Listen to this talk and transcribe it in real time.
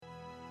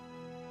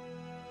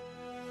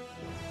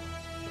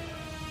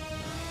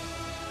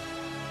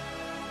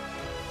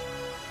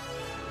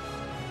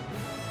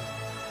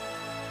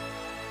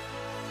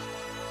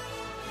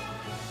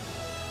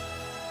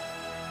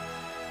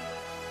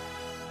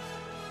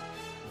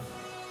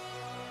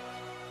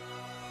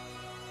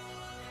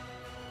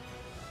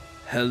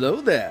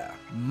Hello there.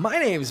 My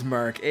name's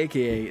Mark,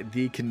 aka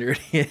the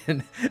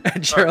Canardian,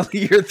 and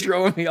Charlie, you're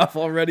throwing me off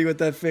already with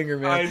that finger,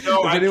 man. I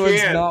know. If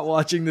anyone's not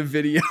watching the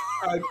video,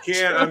 I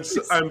can't.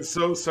 I'm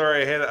so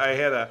sorry. I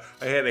had a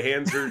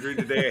hand surgery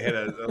today. I had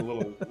a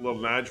little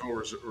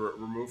nodule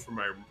removed from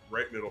my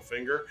right middle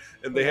finger,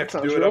 and they have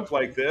to do it up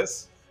like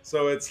this.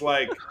 So it's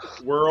like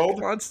world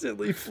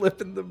constantly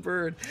flipping the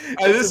bird.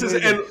 This is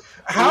and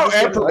how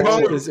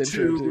apropos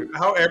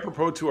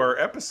to our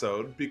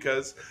episode,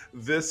 because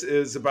this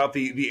is about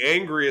the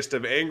angriest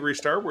of angry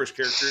Star Wars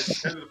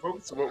characters, kind of the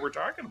focus of what we're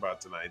talking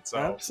about tonight. So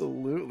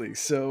absolutely.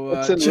 So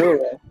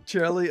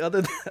Charlie,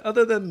 other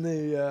than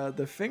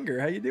the finger,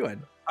 how you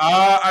doing?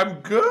 I'm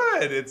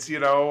good. It's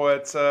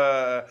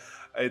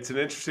an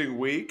interesting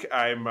week.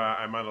 I'm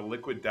on a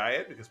liquid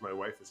diet because my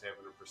wife is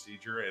having a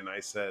procedure, and I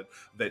said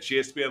that she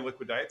has to be on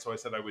liquid diet, so I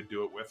said I would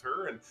do it with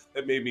her, and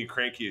that made me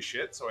cranky as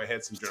shit. So I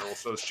had some General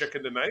Tso's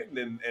chicken tonight,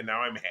 and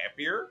now I'm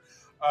happier.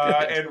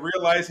 And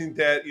realizing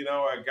that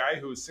a guy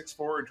who's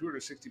 6'4" and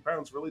 260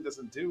 pounds really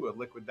doesn't do a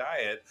liquid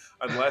diet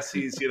unless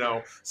he's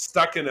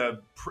stuck in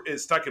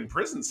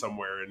prison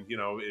somewhere, and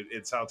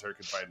in solitary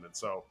confinement.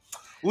 So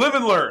live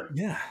and learn.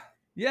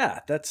 Yeah,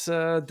 that's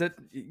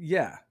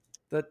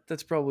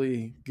That's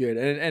probably good.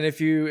 And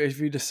if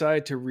you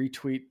decide to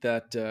retweet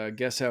that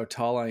guess how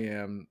tall I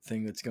am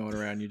thing that's going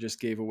around, you just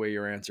gave away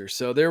your answer.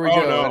 So there we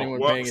go. No.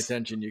 Anyone paying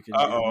attention, you can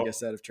guess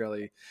that if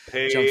Charlie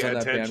jumps on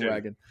that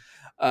bandwagon.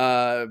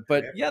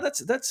 But yeah,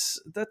 that's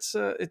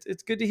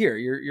it's good to hear.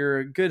 You're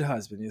a good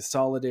husband. Your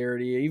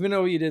solidarity, even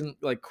though you didn't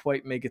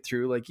quite make it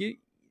through,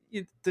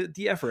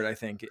 the effort, I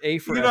think.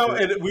 Effort.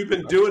 And we've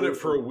been doing it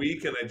for a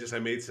week, and I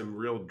made some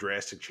real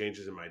drastic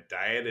changes in my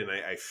diet, and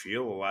I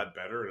feel a lot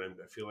better, and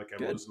I feel like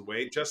I'm losing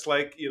weight. Just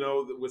like,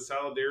 with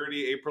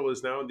Solidarity, April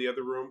is now in the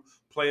other room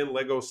playing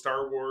Lego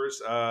Star Wars,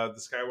 the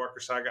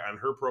Skywalker Saga on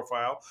her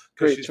profile,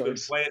 because she's been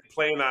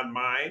playing on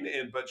mine,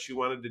 but she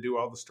wanted to do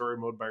all the story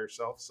mode by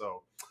herself,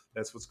 so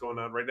that's what's going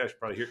on right now. She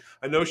probably hear.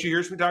 I know she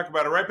hears me talk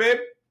about it, right, babe?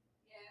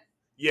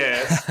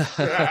 Yes.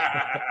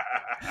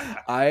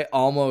 I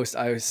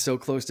was so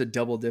close to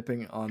double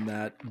dipping on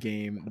that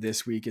game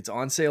this week. It's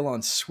on sale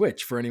on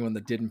Switch for anyone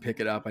that didn't pick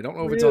it up. I don't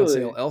know if it's on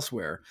sale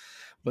elsewhere,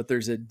 but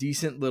there's a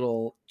decent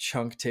little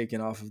chunk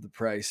taken off of the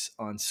price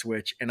on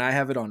Switch, and I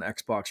have it on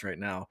Xbox right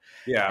now.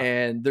 Yeah.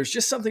 And there's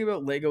just something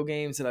about Lego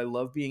games that I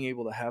love being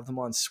able to have them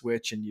on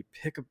Switch, and you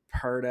pick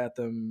apart at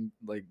them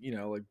like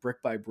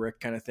brick by brick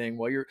kind of thing.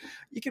 While you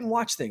can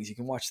watch things, you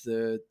can watch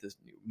the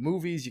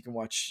movies, you can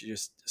watch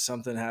just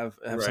something, have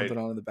something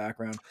on in the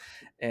background.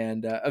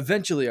 And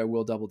eventually I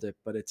will double dip,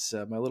 but it's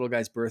my little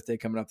guy's birthday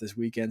coming up this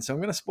weekend, so I'm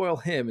going to spoil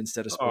him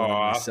instead of spoiling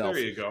myself.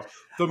 There you go.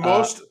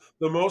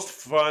 The most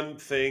fun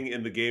thing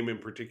in the game in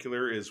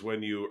particular is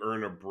when you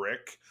earn a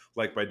brick,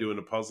 like by doing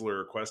a puzzle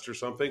or a quest or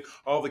something.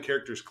 All the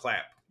characters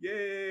clap,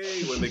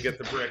 yay, when they get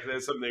the brick.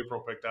 That's something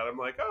April picked out. I'm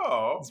like,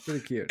 oh, it's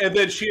pretty cute. And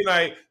then she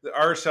and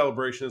our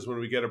celebration is when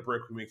we get a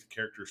brick, we make the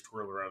characters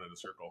twirl around in a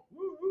circle.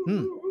 Woo, woo,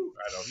 woo, woo.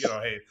 I know,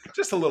 hey,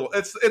 just a little.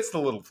 It's the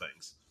little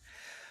things.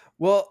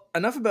 Well,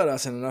 enough about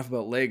us and enough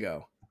about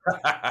Lego.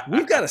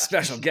 We've got a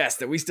special guest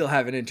that we still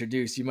haven't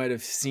introduced. You might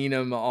have seen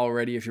him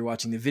already if you're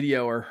watching the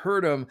video, or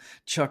heard him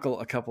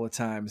chuckle a couple of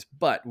times,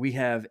 but we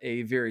have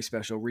a very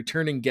special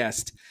returning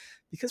guest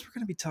because we're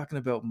going to be talking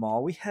about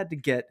Maul. We had to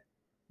get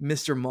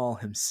Mr. Maul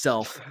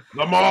himself.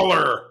 The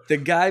Mauler. The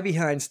guy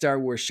behind Star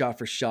Wars Shot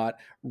for Shot.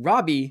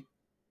 Robby,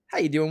 how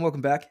you doing?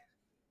 Welcome back.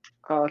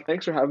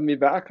 Thanks for having me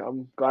back.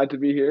 I'm glad to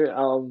be here.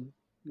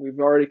 We've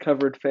already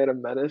covered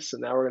Phantom Menace,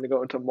 and now we're going to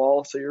go into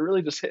Maul. So you're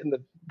really just hitting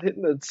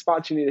the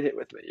spots you need to hit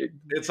with me.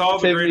 It's all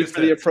the greatest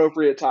for the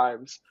appropriate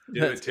times.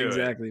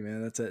 Exactly,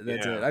 man. That's it.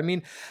 That's it. I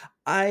mean,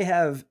 I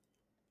have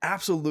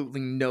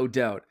absolutely no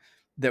doubt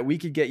that we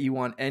could get you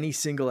on any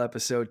single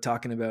episode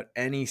talking about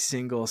any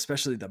single,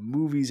 especially the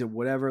movies or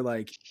whatever.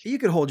 Like, you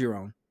could hold your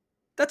own.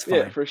 That's fine.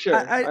 Yeah, for sure.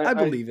 I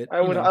believe it.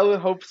 I would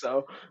hope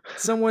so.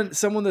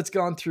 Someone that's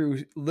gone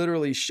through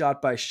literally shot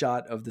by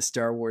shot of the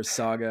Star Wars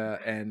saga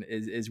and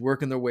is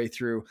working their way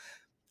through.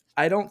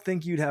 I don't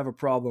think you'd have a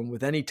problem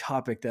with any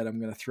topic that I'm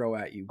going to throw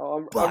at you.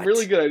 I'm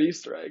really good at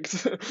Easter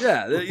eggs.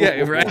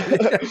 yeah, right.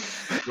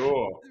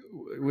 Cool.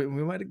 We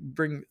might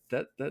bring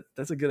that.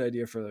 That's a good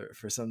idea for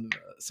some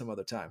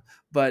other time.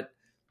 But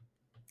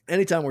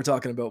anytime we're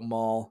talking about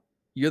Maul,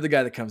 you're the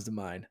guy that comes to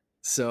mind.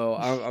 So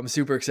I'm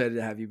super excited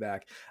to have you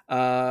back.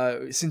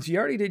 Since you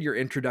already did your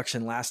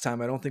introduction last time,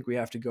 I don't think we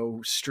have to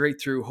go straight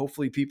through.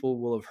 Hopefully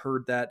people will have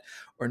heard that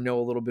or know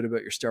a little bit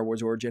about your Star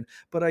Wars origin.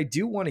 But I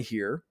do want to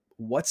hear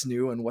what's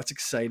new and what's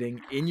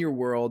exciting in your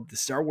world. The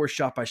Star Wars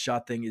Shot by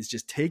Shot thing is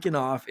just taken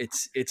off.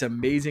 It's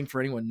amazing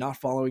for anyone not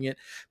following it.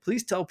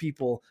 Please tell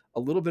people a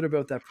little bit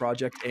about that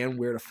project and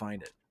where to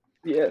find it.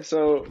 Yeah,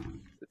 so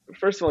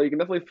first of all, you can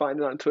definitely find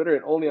it on Twitter,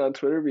 and only on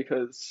Twitter,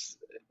 because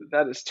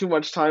that is too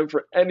much time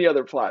for any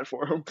other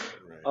platform.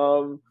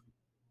 Right.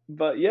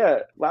 But yeah,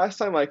 last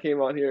time I came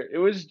on here, it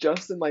was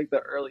just in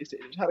the early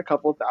stages. Had a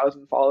couple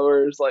thousand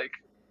followers.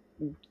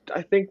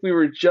 I think we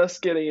were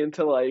just getting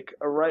into right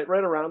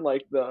around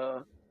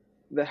the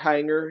the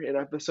hangar in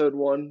episode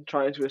 1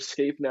 trying to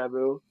escape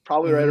Naboo,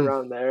 probably right Mm-hmm.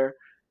 around there. It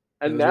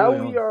And was now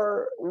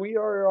early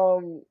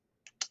on.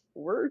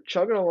 we're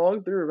chugging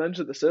along through Revenge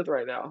of the Sith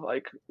right now.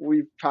 Like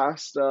we've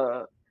passed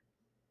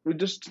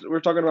we're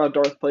talking about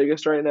Darth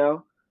Plagueis right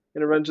now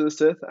in Revenge of the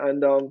Sith,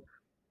 and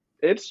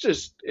it's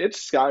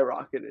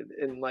skyrocketed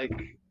in like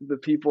the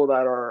people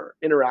that are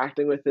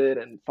interacting with it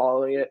and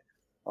following it.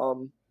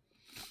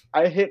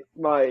 I hit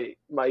my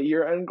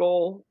year end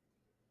goal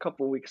a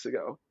couple weeks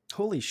ago.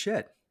 Holy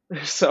shit!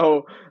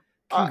 So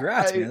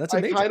Congrats, man. That's I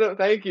amazing. kind of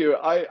thank you.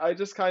 I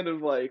just kind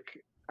of like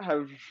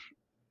have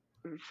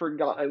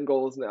forgotten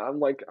goals now.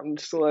 I'm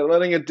just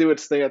letting it do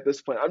its thing at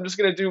this point. I'm just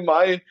gonna do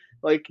my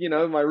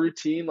my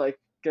routine, like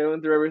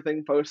going through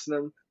everything, posting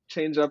them,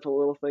 change up a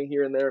little thing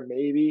here and there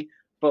maybe.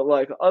 But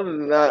like other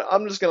than that,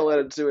 I'm just gonna let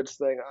it do its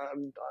thing.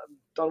 I'm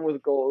done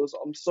with goals.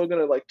 I'm still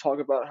gonna like talk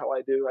about how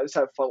I do. I just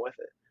have fun with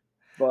it.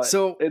 But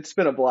So it's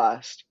been a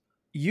blast.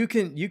 you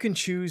can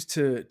choose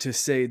to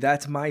say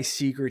that's my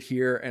secret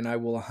here, and I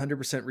will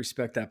 100%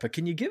 respect that. But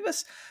can you give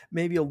us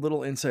maybe a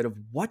little insight of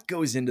what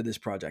goes into this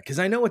project? Because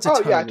I know it's a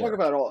ton I of talk work.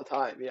 about it all the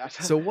time. Yeah.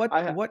 So what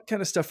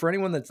kind of stuff for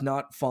anyone that's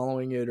not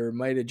following it or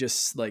might have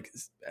just like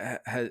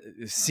has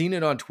seen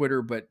it on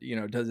Twitter but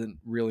doesn't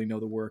really know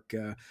the work?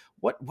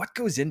 What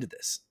goes into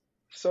this?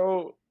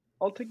 So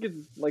I'll take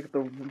you like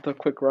the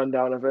quick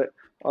rundown of it.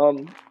 I'll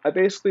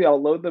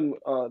load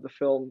the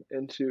film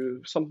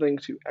into something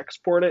to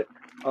export it.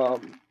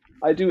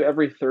 I do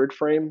every third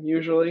frame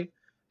usually,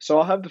 so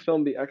I'll have the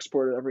film be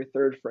exported every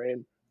third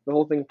frame. The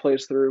whole thing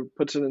plays through,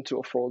 puts it into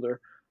a folder.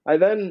 I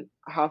then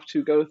have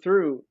to go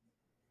through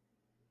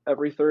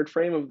every third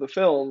frame of the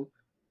film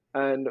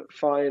and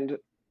find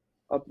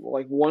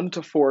like 1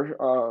 to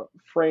 4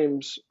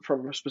 frames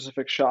from a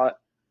specific shot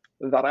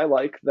that I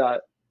like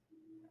that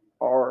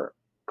are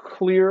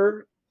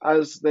clear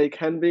as they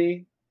can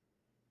be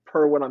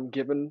per what I'm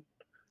given.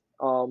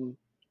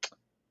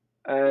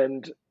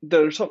 And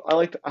there's some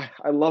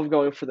I love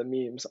going for the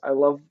memes. I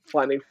love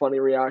finding funny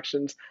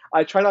reactions.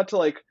 I try not to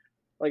like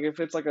if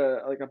it's like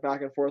a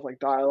back and forth like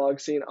dialogue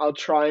scene, I'll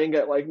try and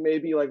get like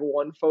maybe like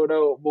one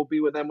photo will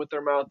be with them with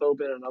their mouth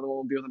open, another one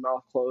will be with their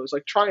mouth closed.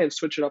 Like try and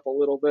switch it up a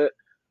little bit.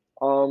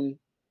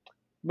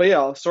 But yeah,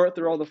 I'll sort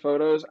through all the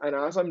photos, and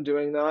as I'm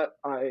doing that,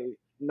 I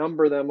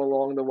number them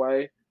along the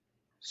way,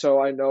 so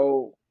I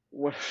know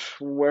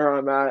where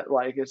I'm at.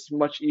 Like it's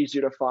much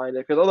easier to find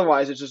it because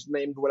otherwise it's just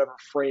named whatever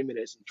frame it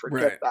is and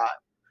forget that.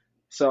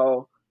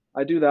 So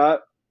I do that,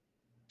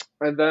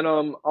 and then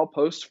I'll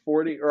post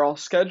 40 or I'll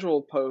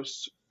schedule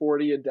posts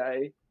 40 a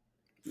day,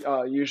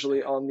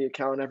 usually on the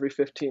account every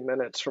 15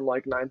 minutes from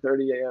like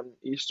 9:30 a.m.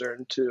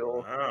 Eastern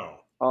to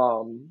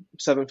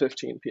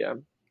 7:15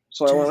 p.m.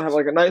 So I want to have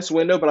like a nice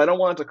window, but I don't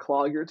want it to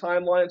clog your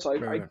timeline. So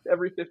I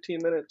every 15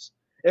 minutes,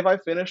 if I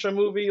finish a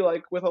movie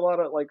like with a lot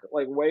of like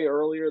way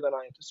earlier than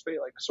I anticipate,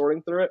 like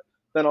sorting through it,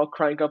 then I'll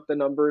crank up the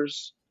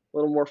numbers, a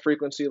little more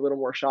frequency, a little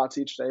more shots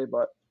each day,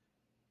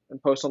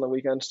 and post on the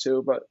weekends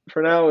too. But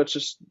for now, it's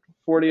just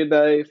 40 a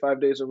day, 5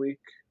 days a week.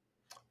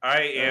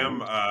 I'm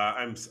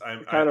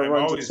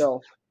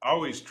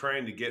always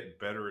trying to get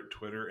better at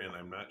Twitter, and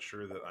I'm not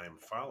sure that I'm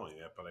following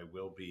it, but I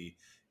will be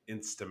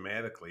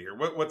instamatically here.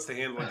 What's the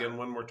handle again?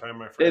 One more time,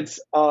 my friend. It's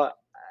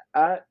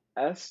at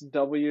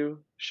SW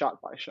shot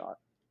by shot.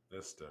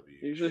 SW.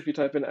 Usually, if you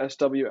type in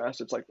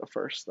SWS, it's like the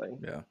first thing.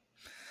 Yeah,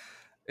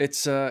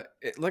 it's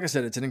like I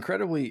said, it's an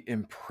incredibly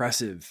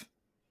impressive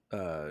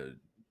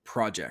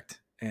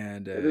project,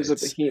 and it is a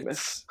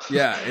behemoth.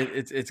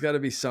 It's got to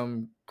be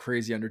some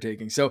crazy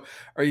undertaking. So,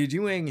 are you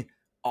doing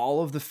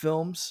all of the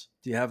films?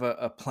 Do you have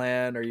a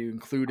plan? Are you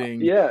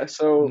including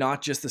so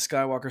not just the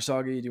Skywalker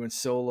saga? You doing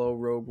Solo,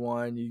 Rogue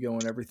One? You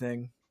going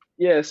everything?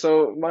 Yeah,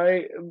 so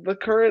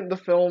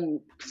the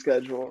film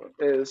schedule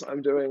is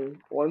I'm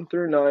doing 1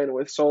 through 9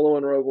 with Solo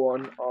and Rogue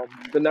One.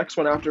 The next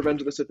one after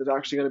Revenge of the Sith is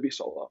actually going to be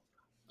Solo.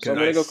 So I'm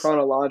going to go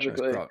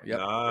chronologically.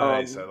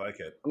 Nice, I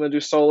like it. I'm going to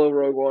do Solo,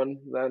 Rogue One,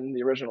 then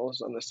the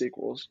originals and the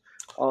sequels.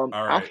 Right.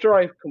 After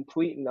I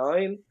complete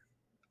 9,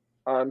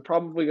 I'm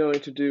probably going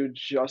to do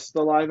just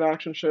the live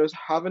action shows.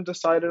 Haven't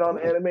decided on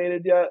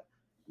animated yet,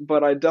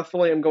 but I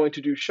definitely am going to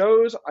do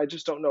shows. I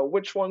just don't know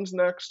which one's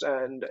next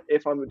and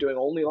if I'm doing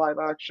only live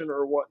action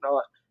or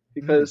whatnot.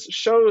 Because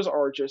shows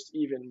are just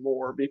even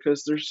more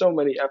because there's so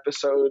many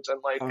episodes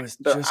and like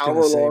they're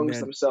hour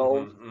longs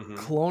themselves.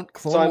 Clone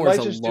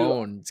Wars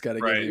alone, it's got to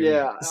give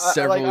you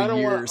several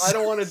years. I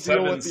don't want to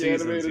deal with the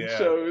seasons, animated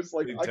shows.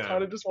 Like I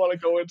kind of just want to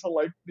go into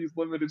like these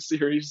limited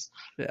series.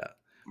 Yeah,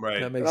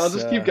 right. And I'll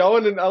just keep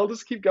going, and I'll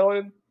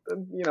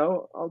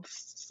I'll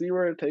just see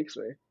where it takes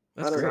me.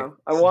 That's I don't great.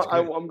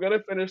 know. I'm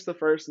gonna finish the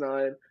first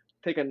 9.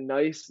 Take a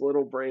nice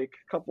little break,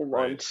 a couple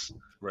months,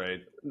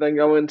 right? Then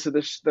go into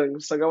this thing.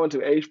 So go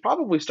into Age.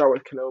 Probably start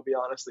with Kenobi,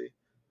 honestly,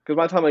 because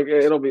by the time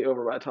it'll be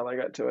over by the time I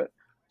get to it.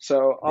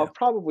 So I'll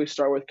probably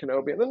start with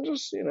Kenobi, and then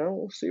just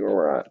we'll see where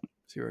we're at.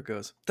 See where it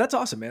goes. That's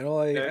awesome, man.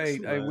 Well,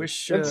 I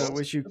wish you it's a lot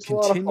of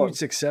fun. continued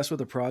success with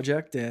the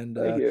project, and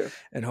Thank you.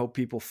 hope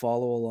people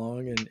follow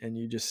along, and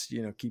you just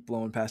keep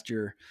blowing past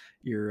your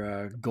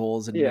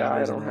goals and Yeah, I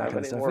numbers don't and that have kind of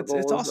any stuff. more It's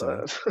goals. awesome,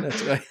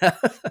 man.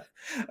 That's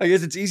I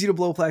guess it's easy to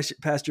blow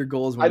past your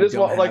goals when I you just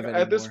don't want, like, have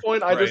at this anymore.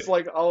 point, I Right. just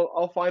like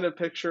I'll find a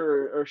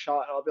picture or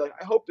shot, and I'll be like,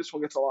 I hope this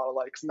one gets a lot of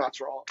likes, and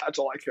that's all. That's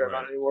all I care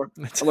about Right. anymore.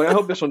 I'm like, I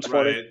hope this one's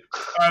funny. Right.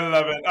 I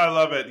love it. I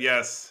love it.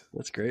 Yes.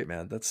 That's great,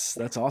 man.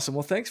 That's awesome.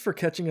 Well, thanks for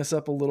catching us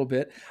up a little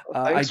bit.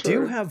 Well, I thanks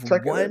do for have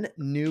checking one in.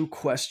 new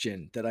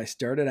question that I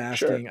started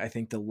Sure. asking, I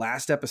think the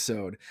last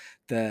episode,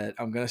 that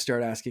I'm going to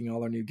start asking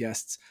all our new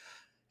guests.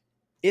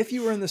 If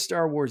you were in the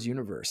Star Wars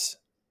universe,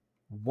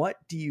 what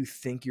do you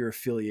think your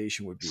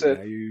affiliation would be? Sith.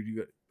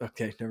 Now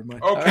okay, never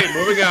mind. Okay,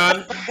 moving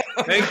on.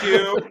 Thank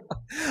you.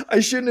 I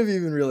shouldn't have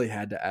even really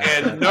had to ask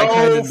that. And I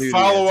kinda no knew the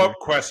follow-up answer.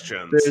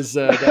 questions.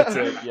 That's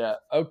it. Yeah.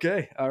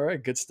 Okay. All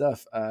right. Good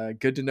stuff.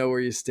 Good to know where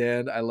you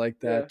stand. I like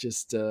that. Yeah.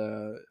 Just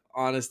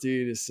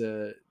honesty. Just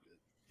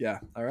yeah.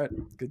 All right.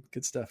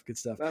 Good stuff. Good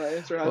stuff. That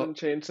answer Well, hasn't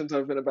changed since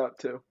I've been about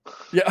 2.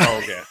 yeah. Oh,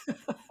 okay.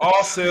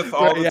 All Sith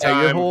all Right, the yeah,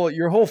 time.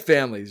 your whole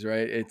family's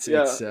right. It's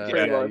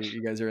pretty much.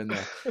 you guys are in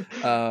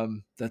there.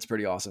 That's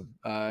pretty awesome.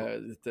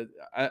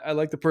 I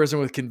like the person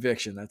with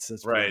conviction. That's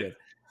pretty Right.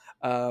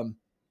 good.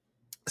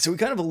 So we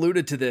kind of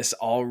alluded to this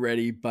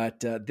already, but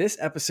this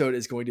episode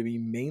is going to be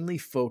mainly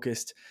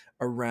focused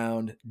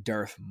around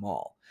Darth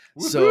Maul.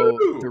 So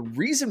Woohoo! the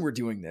reason we're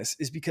doing this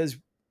is because,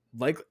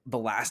 like the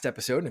last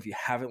episode, and if you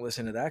haven't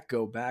listened to that,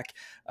 go back.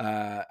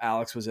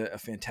 Alex was a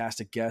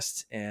fantastic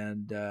guest,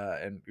 and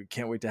we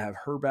can't wait to have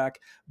her back.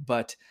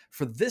 But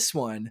for this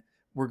one,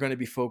 we're going to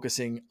be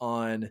focusing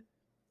on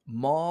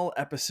Maul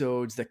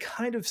episodes that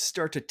kind of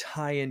start to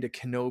tie into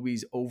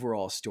Kenobi's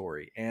overall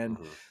story and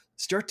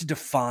start to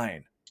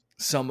define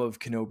some of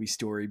Kenobi's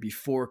story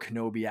before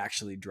Kenobi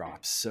actually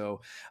drops.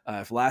 So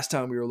if last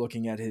time we were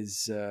looking at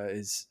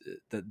the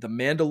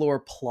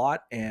Mandalore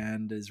plot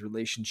and his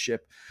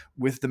relationship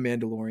with the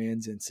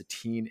Mandalorians and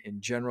Satine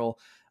in general,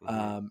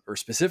 or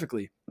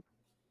specifically,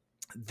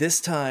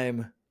 this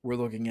time we're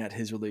looking at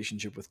his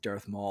relationship with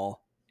Darth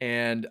Maul.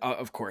 And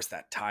of course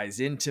that ties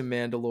into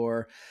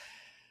Mandalore.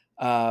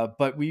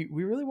 But we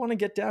really want to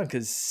get down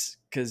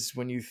because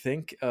when you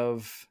think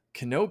of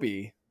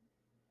Kenobi,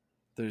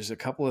 there's a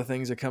couple of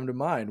things that come to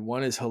mind.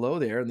 One is hello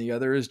there, and the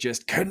other is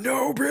just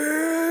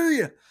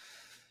Kenobi.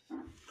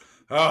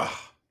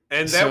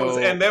 And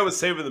that was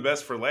saving the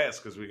best for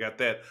last, because we got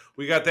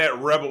that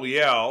rebel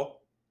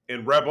yell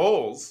in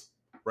Rebels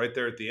right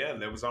there at the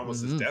end. That was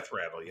almost his death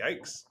rattle.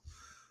 Yikes.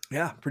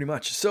 Yeah, pretty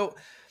much. So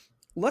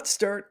let's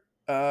start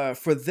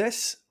for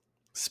this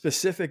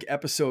specific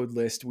episode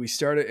list. We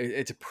started.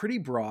 It's pretty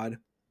broad,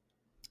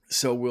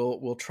 so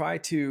we'll try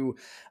to,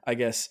 I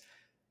guess,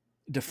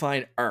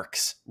 define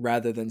arcs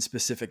rather than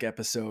specific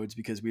episodes,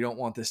 because we don't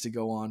want this to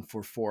go on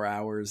for 4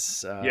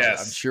 hours.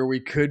 Yes, I'm sure we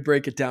could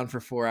break it down for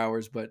 4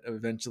 hours, but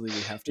eventually we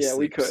have to sleep.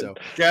 We could. So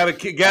gotta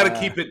keep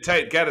it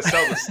tight. Gotta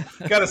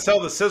sell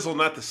the sizzle,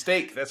 not the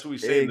steak. That's what we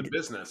say in the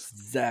business.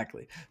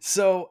 Exactly.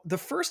 So the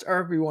first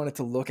arc we wanted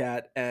to look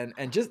at, and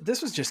just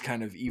this was just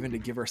kind of even to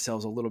give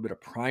ourselves a little bit of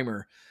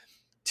primer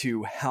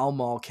to how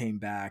Maul came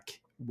back,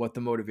 what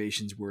the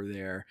motivations were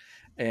there,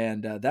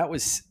 and that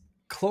was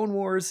Clone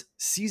Wars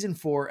Season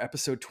 4,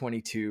 Episode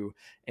 22,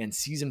 and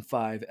Season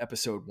 5,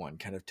 Episode 1,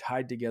 kind of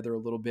tied together a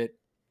little bit.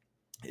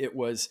 It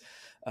was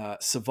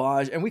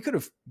Savage, and we could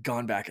have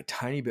gone back a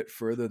tiny bit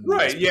further than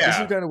this. Yeah. This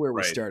is kind of where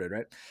we started,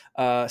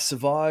 right?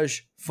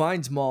 Savage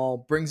finds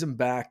Maul, brings him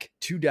back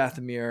to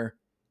Dathomir,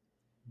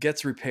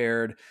 gets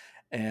repaired,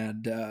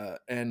 and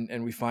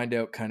we find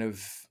out kind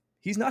of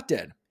he's not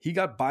dead. He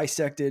got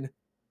bisected,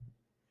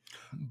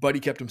 but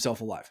he kept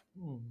himself alive.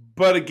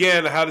 But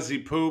again, how does he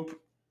poop?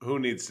 Who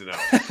needs to know?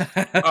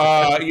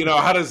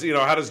 How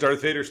does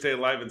Darth Vader stay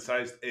alive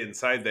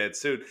inside that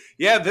suit?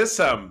 Yeah,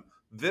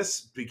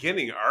 this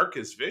beginning arc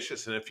is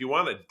vicious, and if you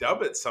want to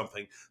dub it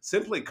something,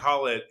 simply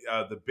call it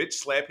the bitch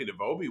slapping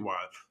of Obi-Wan.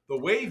 The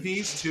way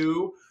these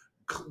two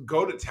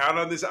go to town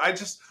on this, I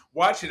just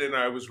watch it, and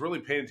I was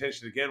really paying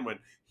attention again when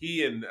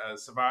he and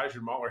Savage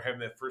and Maul are having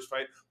that first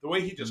fight. The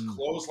way he just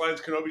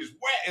clotheslines Kenobi, just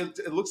wham,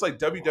 it looks like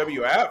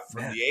WWF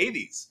from the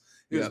 80s.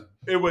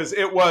 It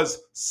was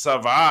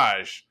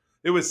Savage.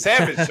 It was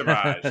Savage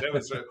Savage. That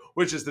was,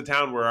 which is the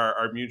town where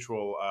our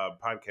mutual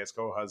podcast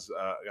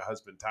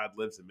co-husband Todd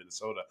lives in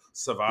Minnesota.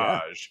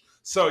 Savage. Yeah.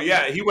 So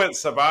he went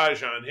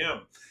Savage on him.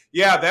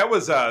 Yeah, that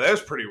was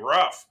pretty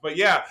rough. But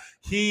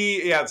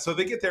so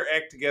they get their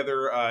act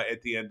together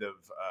at the end of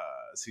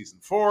season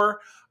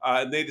 4,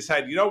 and they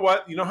decide, you know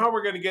what? You know how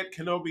we're going to get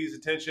Kenobi's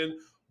attention?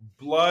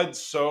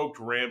 Blood-soaked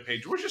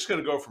rampage. We're just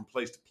going to go from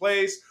place to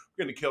place.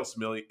 We're going to kill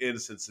some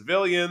innocent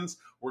civilians.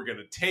 We're going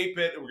to tape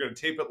it. We're going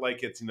to tape it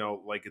like it's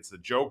the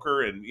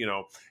Joker and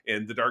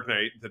the Dark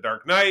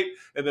Knight.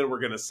 And then we're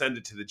going to send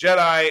it to the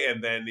Jedi.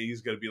 And then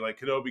he's going to be like,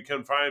 Kenobi,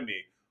 come find me.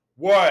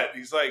 What?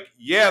 He's like,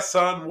 yeah,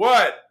 son,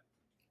 what?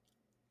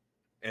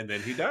 And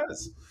then he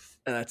does.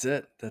 And that's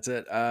it.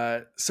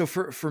 So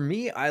for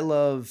me, I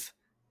love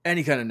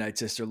any kind of Night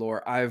Sister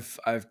lore. I've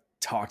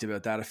talked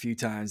about that a few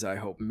times. I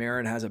hope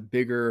Marin has a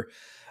bigger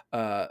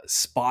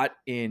spot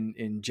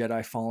in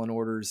Jedi Fallen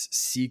Order's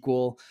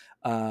sequel.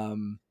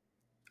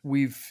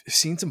 We've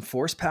seen some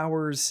force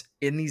powers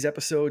in these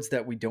episodes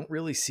that we don't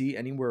really see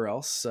anywhere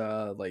else,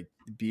 like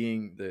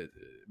being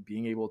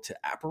able to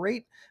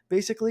apparate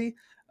basically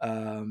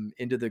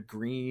into the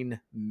green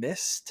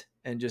mist,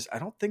 and just I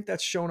don't think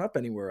that's shown up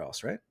anywhere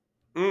else, right?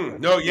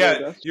 No, Yeah, yeah,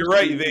 that's you're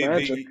just right.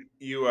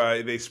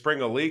 magic. They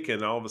spring a leak,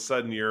 and all of a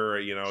sudden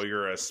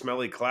you're a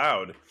smelly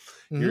cloud.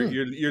 Mhm.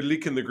 You're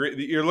leaking the green.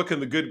 You're looking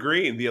the good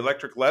green, the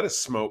electric lettuce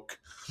smoke.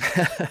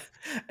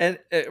 And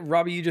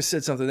Robby, you just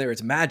said something there.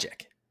 It's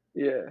magic,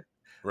 Yeah.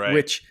 Right.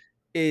 which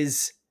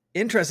is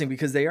interesting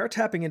because they are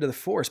tapping into the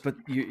force, but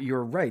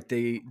you're right.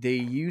 They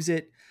use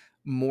it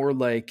more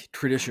like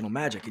traditional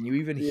magic, and you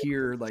even Yeah.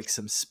 hear like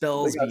some They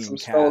spells got being some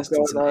spells cast and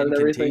going some on and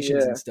everything.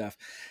 incantations Yeah. and stuff.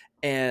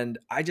 And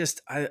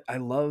I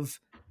love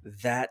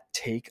that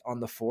take on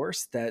the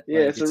force. That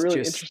Yeah, like it's a it's really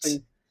just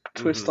interesting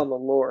twist Mhm. on the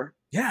lore.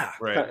 yeah,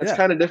 Right. It's yeah.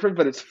 kind of different,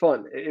 but it's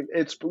fun.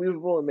 It's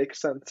believable. It makes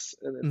sense,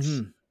 and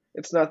Mhm.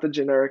 it's not the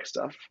generic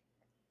stuff.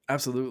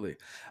 Absolutely.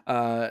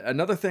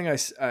 Another thing I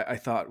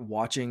thought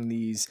watching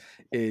these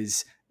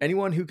is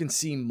anyone who can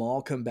see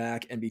Maul come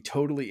back and be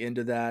totally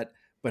into that,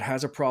 but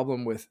has a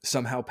problem with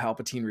somehow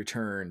Palpatine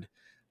returned,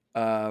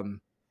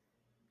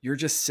 you're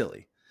just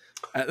silly.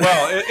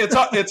 Well,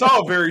 it's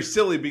all very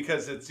silly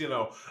because it's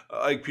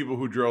like people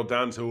who drill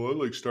down to I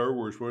like Star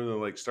Wars more than I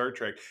like Star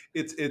Trek.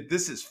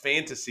 This is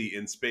fantasy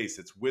in space.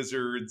 It's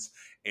wizards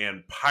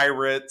and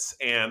pirates,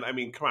 and I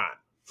mean, come on.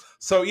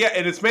 So yeah,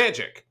 and it's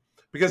magic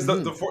because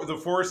Mhm. the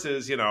force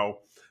is I mean,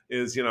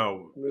 they're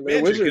magic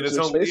in wizards. its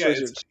They're own space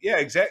wizards.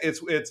 exactly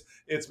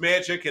it's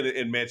magic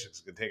and magic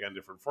can take on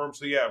different forms.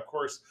 So yeah, of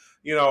course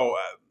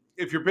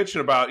if you're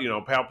bitching about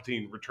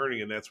Palpatine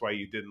returning and that's why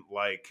you didn't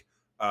like.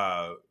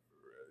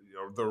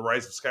 The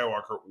Rise of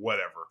Skywalker,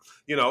 whatever.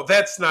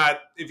 That's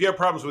not. If you have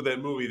problems with that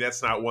movie,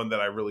 that's not one that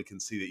I really can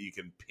see that you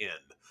can pin.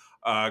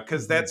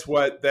 Because that's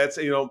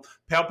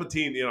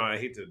Palpatine. I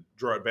hate to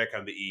draw it back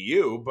on the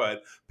EU,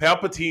 but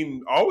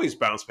Palpatine always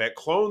bounced back.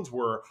 Clones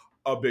were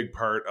a big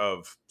part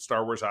of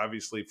Star Wars,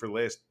 obviously, for the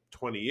last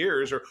 20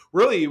 years, or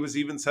really, it was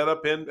even set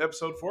up in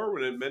Episode 4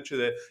 when it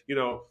mentioned that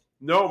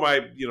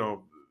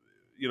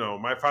no,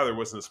 my father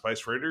wasn't a spice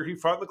freighter. He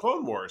fought in the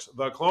Clone Wars,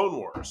 the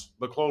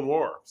Clone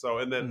War. So,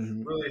 and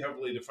then Mhm. really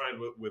heavily defined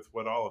with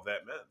what all of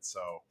that meant.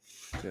 So,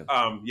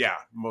 Yeah. yeah,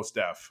 most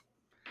def.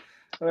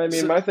 And I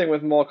mean, So- my thing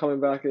with Maul coming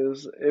back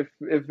is if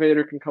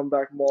Vader can come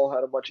back, Maul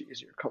had a much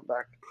easier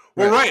comeback.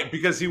 Well, right,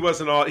 because he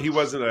wasn't torched.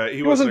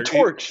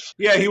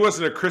 he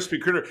wasn't a crispy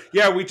critter.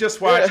 Yeah, we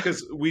just watched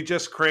because we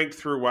just cranked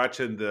through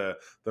watching the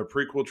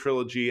prequel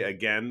trilogy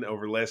again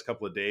over the last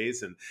couple of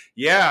days, and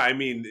yeah, I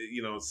mean,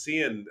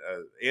 seeing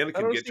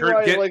Anakin get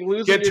turned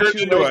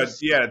into a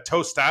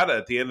tostada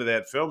at the end of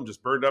that film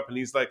just burned up, and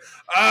he's like,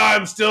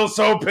 I'm still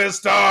so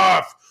pissed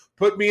off.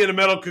 Put me in a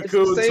metal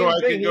cocoon so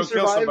I can go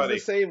kill somebody. The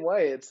same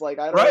way. It's like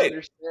I don't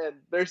understand.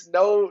 There's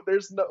no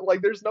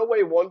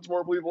way one's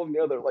more believable than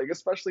the other. Like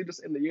especially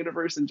just in the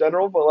universe in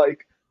general. But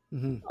like,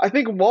 I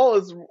think Maul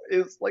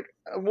is like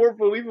a more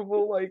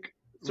believable like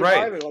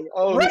surviving.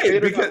 Like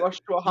Vader got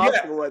rushed to a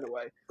hospital right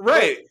away.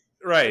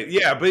 Right.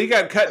 Yeah, but he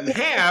got cut in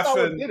half,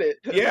 and did it.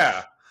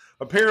 Yeah.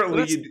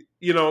 Apparently,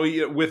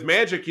 with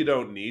magic, you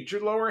don't need your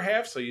lower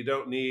half, so you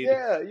don't need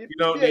you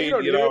don't need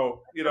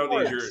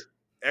your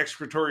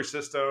excretory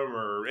system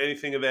or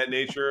anything of that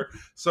nature.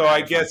 So I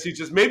guess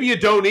maybe you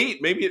don't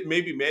eat.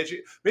 Maybe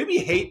magic. Maybe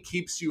hate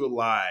keeps you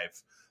alive.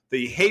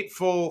 The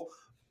hateful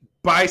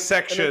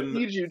bisection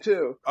feeds you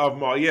too. Of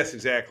Maul. Yes,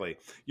 exactly.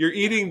 You're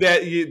eating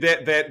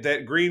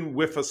that green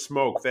whiff of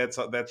smoke.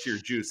 That's your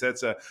juice.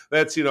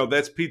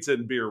 That's pizza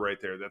and beer right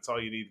there. That's all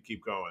you need to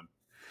keep going.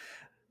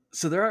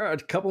 So there are a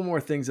couple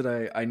more things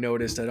that I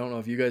noticed. I don't know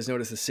if you guys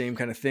noticed the same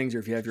kind of things or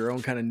if you have your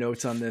own kind of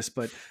notes on this,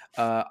 but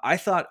I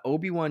thought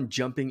Obi-Wan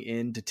jumping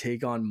in to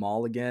take on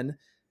Maul again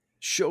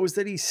shows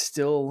that he's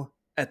still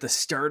at the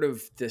start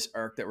of this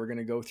arc that we're going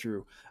to go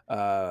through.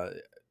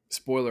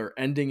 Spoiler,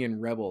 ending in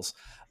Rebels.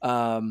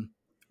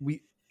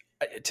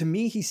 To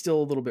me, he's still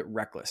a little bit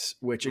reckless,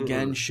 which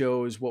again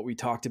shows what we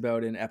talked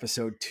about in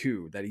episode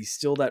 2, that he's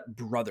still that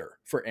brother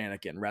for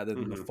Anakin rather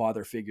than the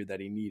father figure that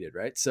he needed.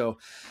 Right. So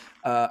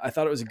I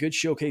thought it was a good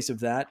showcase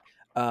of that.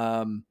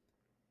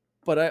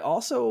 But I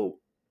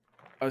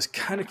was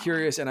kind of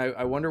curious, and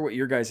I wonder what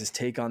your guys'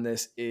 take on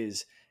this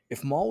is.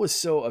 If Maul was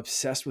so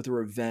obsessed with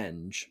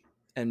revenge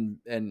and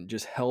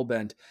just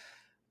hellbent,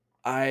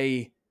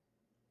 I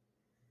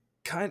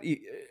kind of,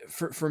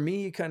 for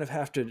me, you kind of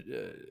have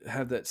to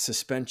have that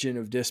suspension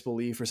of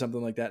disbelief or something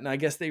like that. And I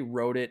guess they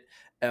wrote it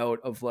out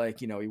of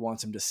like, he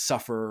wants him to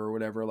suffer or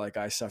whatever, like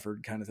I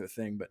suffered kind of a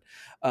thing. But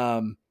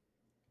I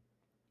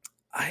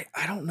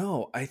don't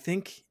know. I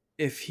think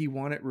if he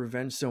wanted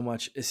revenge so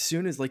much, as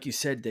soon as, like you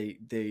said,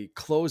 they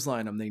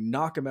clothesline him, they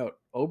knock him out,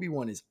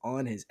 Obi-Wan is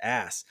on his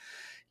ass.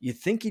 You'd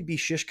think he'd be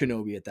shish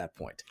Kenobi at that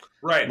point.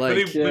 Right. Like,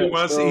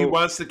 but he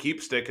wants to keep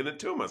sticking it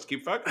to him. Let's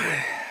keep fucking with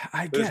him.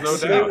 I There's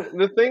guess. no doubt.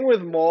 The thing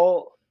with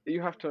Maul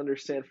you have to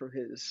understand from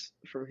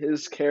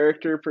his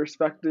character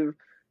perspective.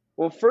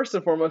 Well, first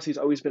and foremost, he's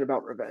always been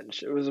about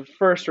revenge. It was a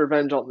first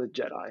revenge on the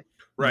Jedi,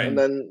 Right. and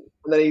then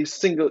he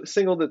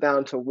singled it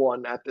down to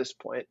one at this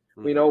point.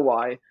 We know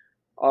why.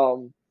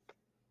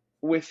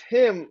 With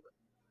him,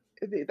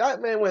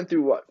 that man went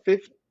through what,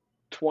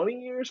 20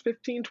 years,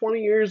 15, 20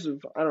 years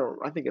of,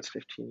 I think it's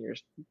 15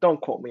 years.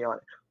 Don't quote me on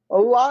it. A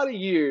lot of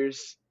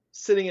years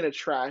sitting in a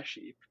trash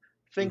heap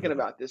thinking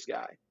about this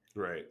guy.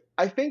 Right.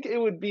 I think it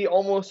would be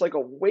almost like a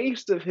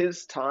waste of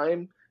his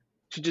time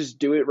to just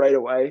do it right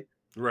away.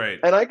 Right.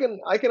 And I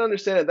can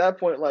understand at that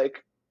point,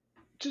 like,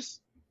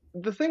 just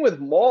the thing with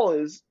Maul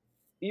is,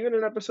 even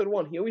in episode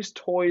 1, he always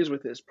toys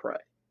with his prey.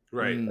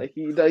 Right. Like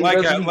he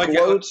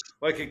gloats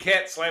like a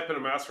cat slapping a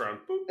mouse around.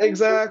 Boop, boop,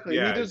 exactly.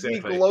 boop. Yeah, He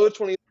gloats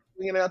when he's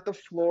swinging at the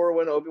floor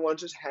when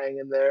Obi-Wan's just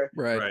hanging there.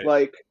 Right.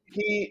 Like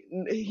he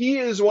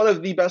is one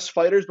of the best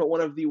fighters, but one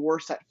of the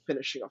worst at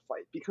finishing a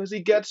fight because he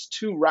gets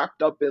too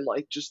wrapped up in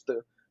like just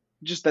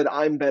that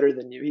I'm better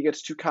than you. He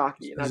gets too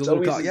cocky, and that's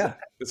always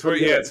It's where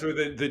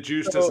the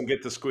juice doesn't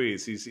get the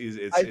squeeze.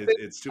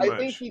 It's too much. I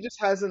think he just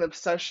has an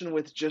obsession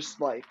with just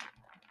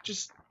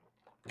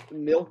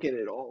milking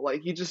it all.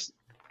 Like he just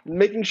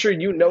making sure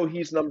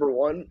he's number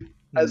one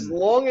as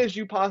long as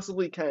you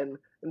possibly can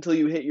until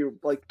you hit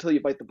till you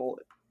bite the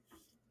bullet.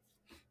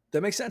 That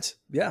makes sense.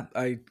 Yeah,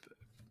 I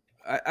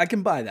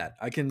can buy that.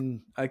 I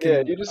can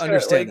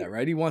understand that,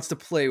 right? He wants to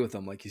play with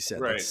them, like you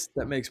said. Right.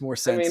 That makes more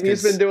sense. I mean,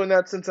 he's been doing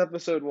that since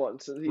episode 1.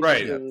 So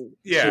right. And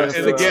again,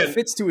 it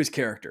fits to his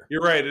character.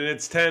 You're right. And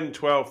it's 10,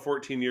 12,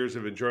 14 years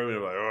of enjoyment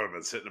of like, I've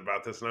been sitting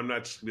about this. And I'm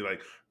not just going to be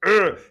like,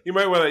 you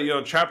might want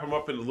to, chop them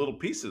up into little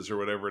pieces or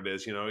whatever it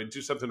is,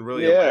 do something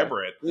really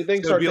elaborate. You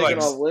think start taking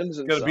off limbs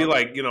and stuff. It's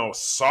going to be like,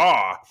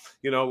 Saw,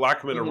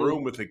 lock him in a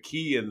room with a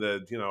key and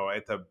at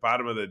the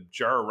bottom of the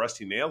jar of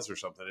rusty nails or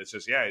something. It's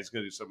just, he's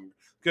going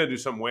to do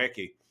something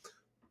wacky.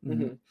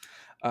 Mm-hmm.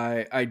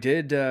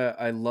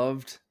 I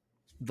loved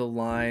the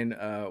line,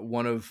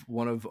 one of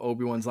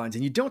Obi-Wan's lines,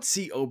 and you don't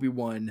see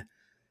Obi-Wan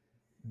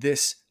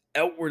this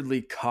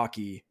outwardly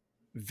cocky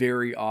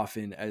very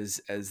often as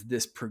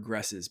this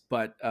progresses,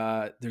 but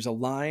there's a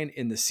line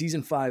in the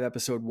season 5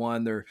 episode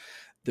 1.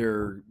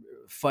 They're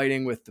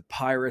fighting with the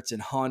pirates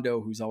and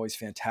Hondo, who's always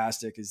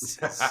fantastic, is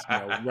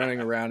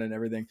running around and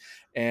everything,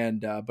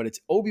 and but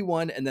it's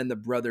Obi-Wan and then the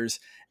brothers,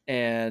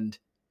 and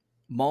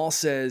Maul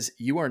says,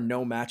 "You are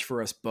no match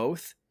for us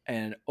both,"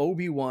 and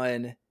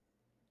Obi-Wan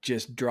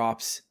just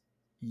drops,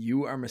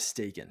 "You are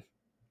mistaken."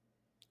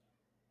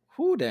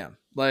 Whoo, damn!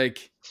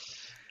 Like,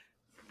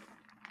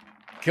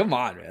 come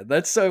on, man,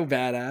 that's so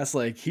badass.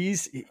 Like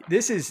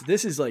this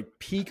is like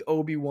peak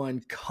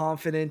Obi-Wan.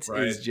 Confidence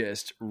is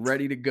just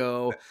ready to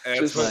go.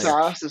 Just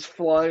sauce is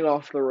flying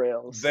off the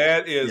rails.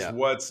 That is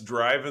what's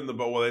driving the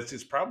boat. Well,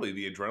 it's probably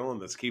the adrenaline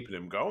that's keeping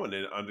him going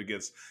and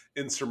against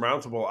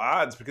insurmountable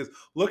odds. Because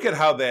look at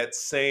how that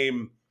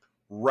same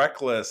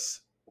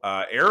reckless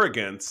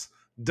arrogance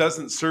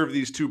doesn't serve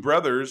these two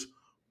brothers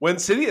when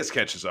Sidious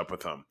catches up with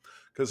them.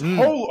 Because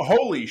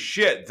holy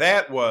shit,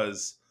 that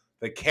was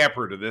the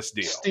capper to this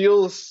deal.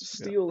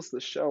 Steals the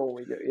show when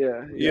we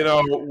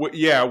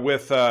get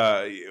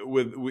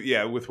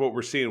with what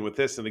we're seeing with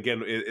this, and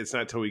again, it's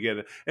not till we get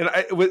it, and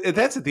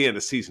that's at the end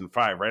of season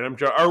 5, right?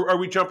 Are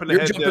we jumping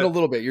ahead? You're jumping a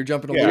little bit. You're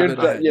jumping a little bit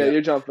ahead.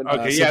 You're jumping.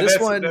 Okay, so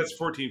that's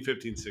 14,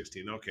 15,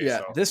 16. Okay, yeah,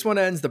 so this one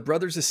ends. The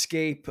brothers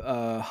escape.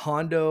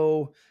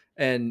 Hondo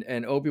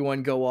and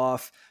Obi-Wan go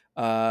off.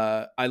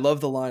 I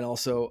love the line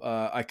also.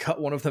 I cut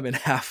one of them in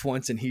half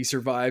once and he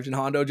survived, and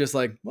Hondo just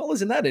like, well,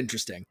 isn't that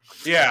interesting?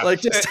 Yeah.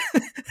 Like just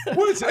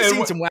I've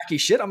seen some wacky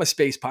shit. I'm a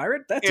space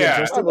pirate. That's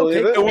interesting.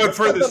 Okay. And one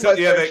further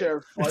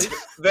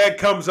that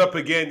comes up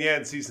again,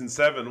 in season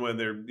 7 when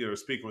they're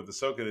speaking with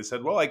Ahsoka. They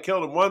said, well, I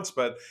killed him once,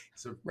 but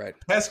it's a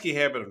pesky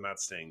habit of not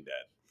staying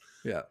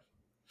dead.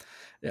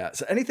 Yeah.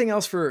 So anything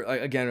else for,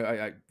 again,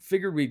 I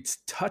figured we'd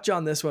touch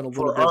on this one a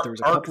little bit. There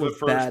was a couple of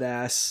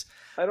badass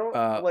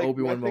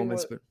Obi-Wan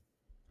moments, but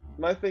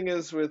my thing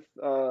is with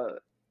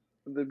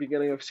the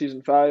beginning of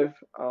season 5,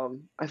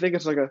 I think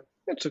it's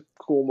a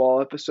cool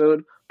Maul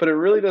episode, but it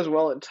really does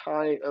well in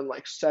tying and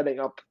like setting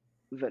up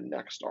the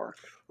next arc.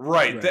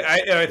 Right.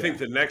 I think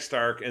the next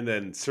arc, and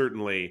then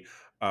certainly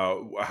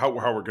how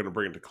we're going to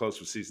bring it to close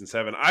with season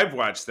 7. I've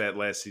watched that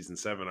last season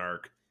 7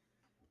 arc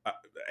a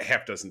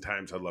half dozen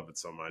times. I love it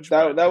so much.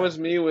 That was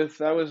me with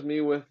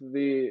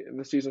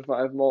the season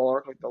 5 Maul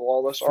arc, like the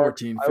Lawless arc.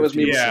 14, I was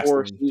me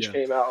before Siege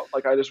came out.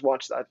 Like I just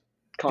watched that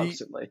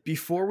constantly.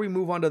 Before we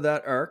move on to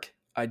that arc,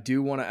 I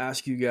do want to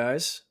ask you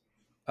guys,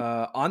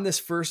 on this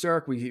first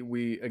arc,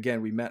 we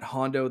met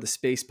Hondo, the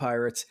space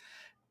pirates.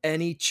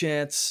 Any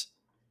chance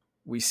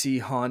we see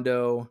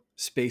Hondo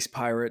space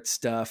pirate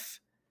stuff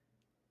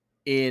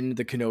in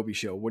the Kenobi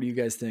show? What do you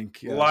guys think?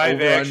 Live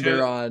action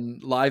under on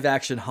live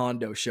action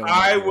Hondo show.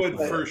 I would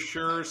for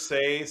sure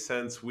say,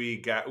 since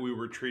we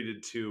were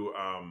treated to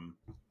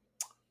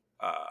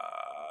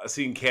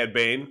seeing Cad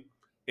Bane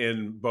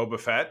in Boba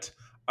Fett.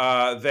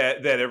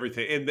 that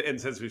everything, and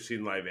since we've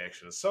seen live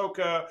action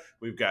Ahsoka,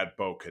 we've got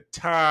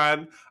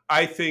Bo-Katan.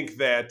 I think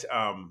that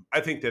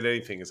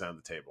anything is on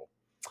the table.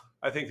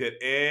 I think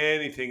that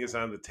anything is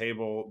on the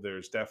table.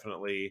 There's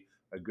definitely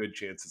a good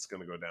chance it's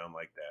going to go down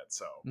like that.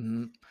 So,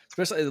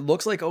 especially it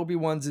looks like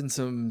Obi-Wan's in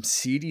some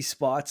seedy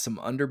spots, some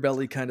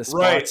underbelly kind of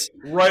spots.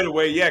 Right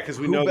away, yeah, because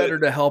we know better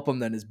to help him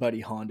than his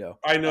buddy Hondo.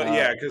 I know,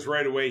 yeah, because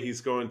right away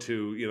he's going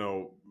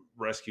to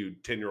rescue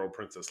 10-year-old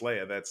Princess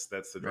Leia. That's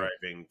the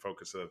driving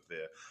focus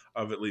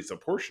of at least a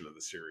portion of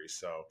the series.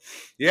 So,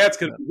 yeah, it's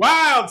gonna be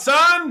wild,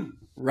 son.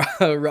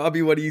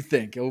 Robby, what do you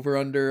think? Over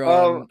under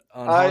on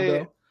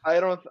Hondo?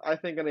 I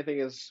think anything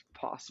is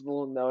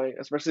possible, knowing,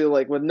 especially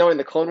like with knowing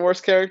the Clone Wars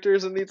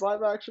characters in these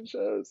live action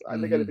shows. I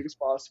think anything is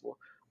possible.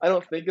 I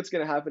don't think it's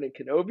going to happen in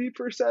Kenobi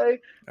per se,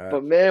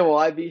 but man, will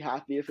I be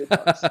happy if it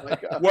does.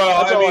 Like,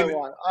 well, that's all I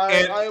want.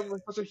 I am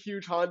such a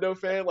huge Hondo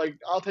fan. Like,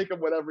 I'll take him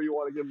whatever you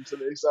want to give him to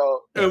me.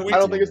 So I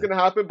don't think it's going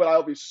to happen, but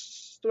I'll be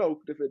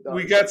stoked if it does.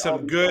 We got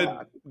some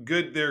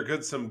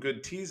some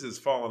good teases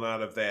falling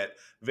out of that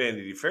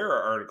Vanity Fair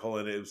article,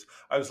 and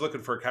I was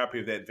looking for a copy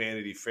of that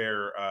Vanity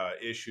Fair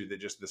issue that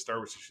the Star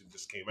Wars issue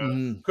just came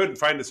out. Couldn't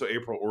find it, so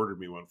April ordered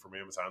me one from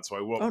Amazon, so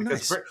I will,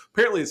 because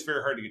apparently it's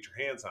very hard to get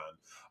your hands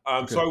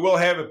on. So I will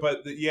have it,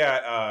 but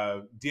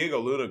Diego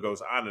Luna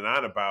goes on and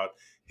on about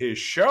his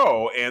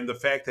show and the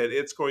fact that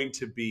it's going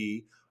to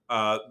be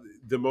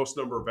the most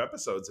number of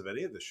episodes of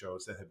any of the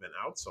shows that have been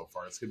out so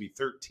far. It's going to be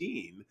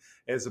 13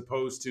 as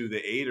opposed to the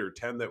 8 or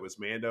 10 that was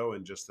Mando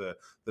and just the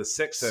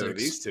 6 that are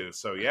these two.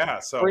 So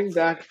bring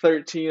back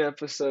 13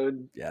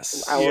 episode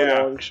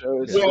hour-long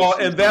shows. Well,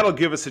 and that'll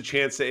give us a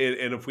chance to,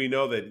 and if we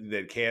know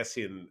that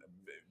Cassian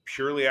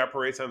purely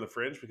operates on the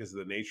fringe because of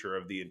the nature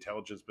of the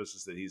intelligence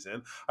business that he's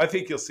in, I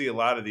think you'll see a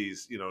lot of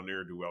these,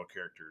 ne'er-do-well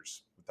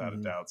characters without a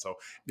doubt. So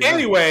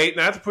anyway,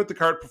 not to put the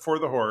cart before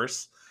the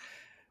horse.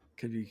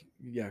 Could be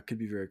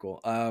very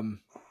cool.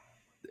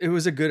 It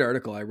was a good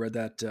article. I read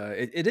that.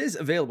 It is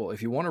available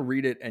if you want to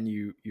read it and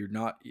you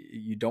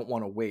don't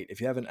want to wait. If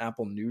you have an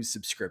Apple News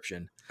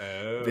subscription,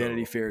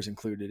 Vanity Fair is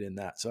included in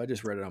that. So I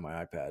just read it on my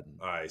iPad.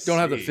 I don't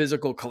have the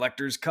physical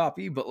collector's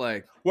copy, but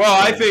like,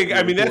 I think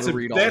that's a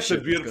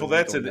beautiful.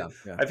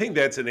 I think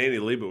that's an Annie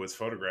Leibovitz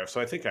photograph. So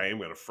I think I am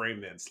going to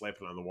frame that and slap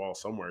it on the wall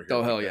somewhere here.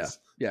 Oh hell yeah,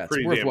 yeah,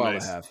 it's worthwhile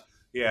to have.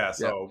 Yeah.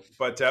 So,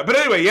 but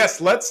anyway,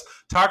 yes, let's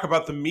talk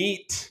about the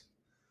meat.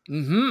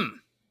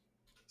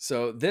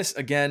 So this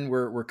again,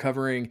 we're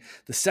covering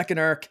the second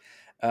arc,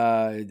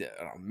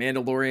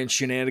 Mandalorian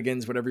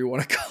shenanigans, whatever you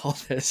want to call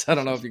this. I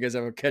don't know if you guys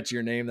ever catch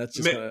your name. That's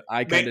just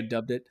I kind of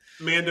dubbed it.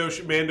 Mando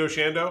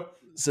Shando.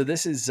 So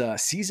this is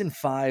season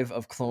 5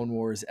 of Clone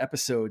Wars,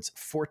 episodes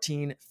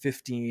 14,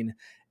 15,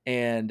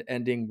 and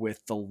ending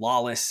with the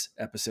Lawless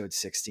episode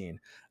 16.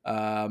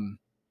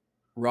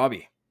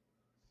 Robby,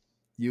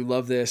 you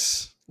love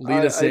this.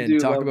 Lead us in.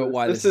 Talk about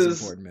why this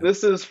is important, man.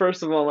 This is,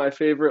 first of all, my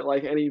favorite,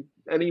 like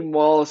any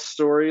Maul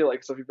story.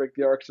 Like, so if you break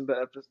the arcs into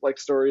like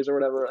stories or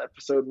whatever,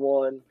 episode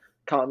 1,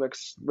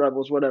 comics,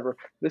 Rebels, whatever.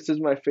 This is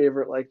my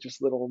favorite, like, just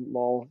little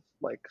Maul,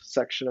 like,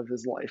 section of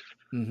his life.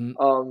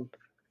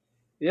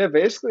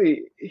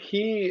 Basically,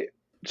 he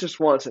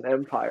just wants an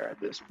empire at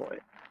this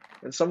point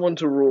and someone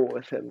to rule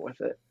with him with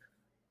it,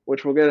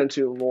 which we'll get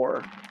into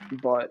more.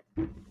 But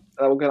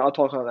I'll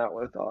talk on that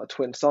with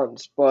Twin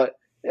Sons. But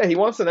yeah, he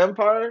wants an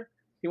empire.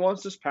 He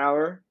wants this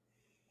power,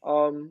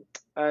 and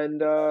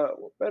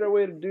what better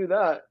way to do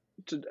that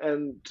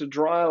to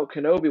draw out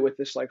Kenobi with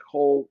this like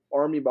whole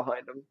army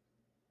behind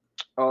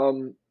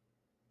him.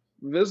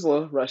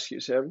 Vizsla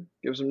rescues him,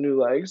 gives him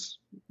new legs,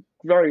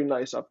 very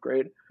nice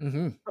upgrade.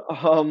 And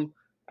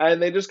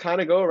they just kind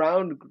of go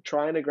around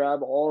trying to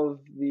grab all of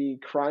the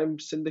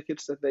crime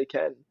syndicates that they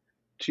can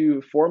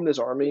to form this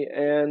army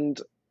and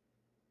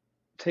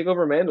take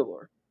over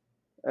Mandalore.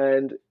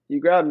 And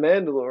you grab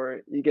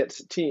Mandalore, you get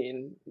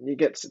Satine. You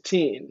get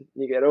Satine,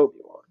 you get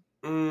Obi-Wan.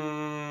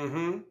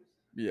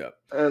 Yeah.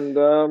 And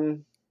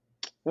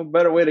what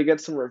better way to get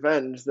some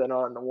revenge than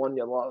on the one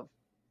you love?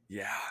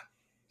 Yeah.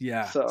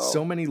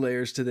 So many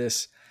layers to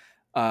this.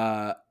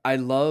 I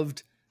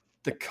loved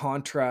the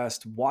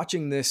contrast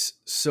watching this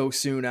so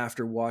soon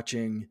after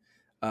watching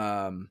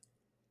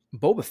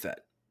Boba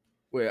Fett.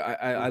 Where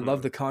I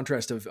love the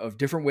contrast of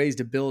different ways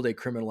to build a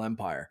criminal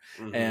empire,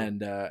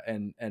 and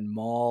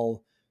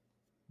Maul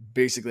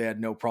basically had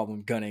no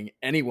problem gunning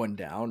anyone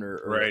down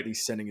or at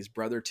least sending his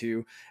brother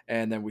to.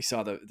 And then we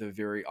saw the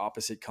very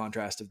opposite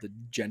contrast of the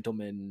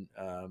gentleman,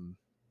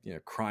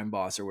 crime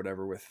boss or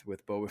whatever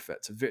with Boba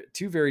Fett. So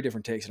two very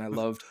different takes. And I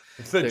loved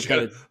the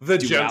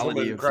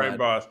gentleman crime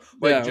boss,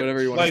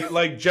 whatever you want,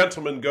 like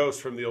Gentleman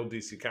Ghost from the old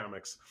DC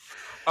comics.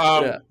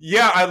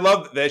 I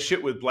love that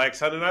shit with Black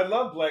Sun, and I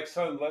love Black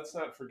Sun. Let's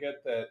not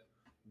forget that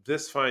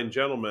this fine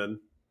gentleman,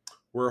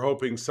 we're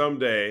hoping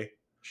someday,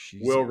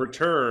 will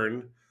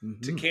return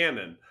to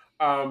canon.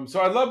 So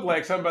I love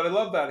Black Sun, but I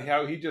love that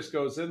how he just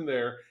goes in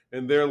there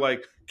and they're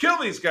like, kill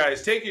these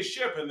guys, take his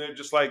ship, and they're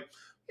just like,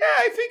 yeah,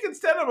 I think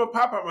instead I'm gonna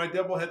pop out my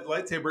double-headed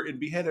lightsaber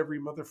and behead every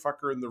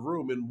motherfucker in the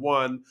room in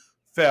one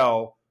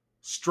fell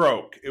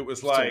stroke. It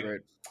was like,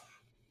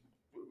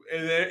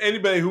 and then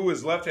anybody who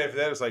was left after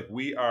that is like,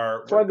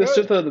 That's why the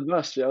Sith are the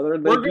best, yo. They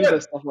We're do good.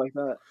 this stuff like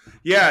that.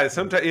 Yeah,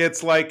 sometimes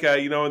it's like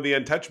in the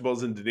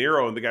Untouchables and De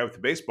Niro and the guy with the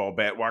baseball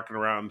bat walking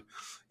around,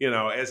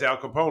 as Al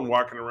Capone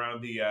walking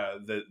around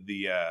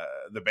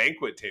the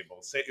banquet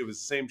table. It was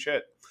the same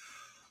shit.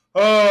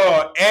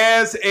 Oh,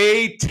 as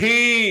a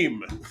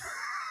team.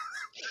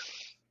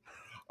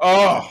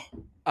 Oh,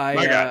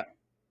 my God.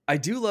 I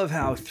do love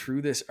how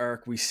through this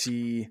arc we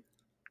see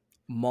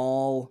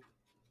Maul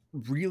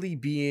really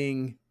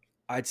being,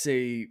 I'd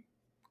say,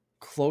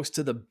 close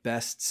to the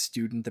best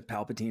student that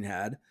Palpatine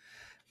had,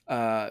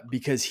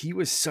 because he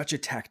was such a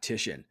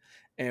tactician.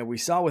 And we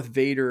saw with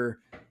Vader,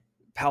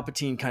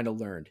 Palpatine kind of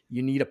learned,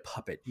 you need a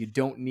puppet. You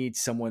don't need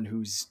someone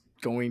who's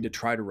going to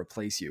try to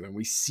replace you. And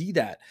we see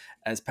that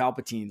as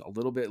Palpatine a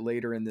little bit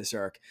later in this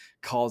arc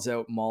calls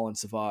out Maul and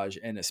Savage,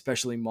 and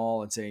especially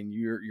Maul, and saying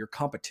you're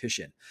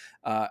competition.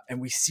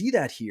 And we see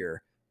that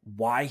here,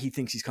 why he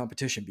thinks he's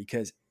competition,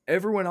 because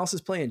everyone else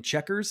is playing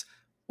checkers,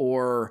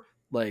 or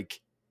like,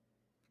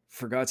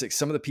 for God's sake,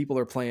 some of the people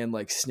are playing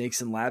like snakes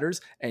and ladders,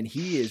 and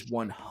he is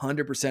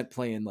 100%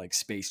 playing like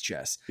space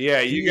chess. Yeah,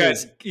 you got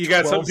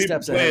some people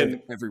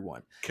playing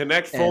everyone.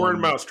 Connect Four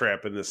and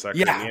Mousetrap in this sucker.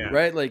 Yeah,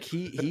 right. Like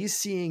he's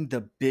seeing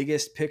the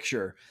biggest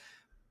picture,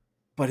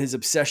 but his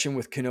obsession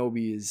with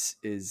Kenobi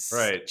is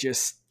right.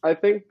 Just. I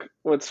think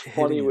what's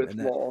funny with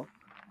Maul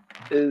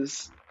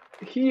is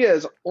he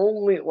is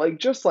only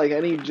just like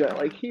any Jedi.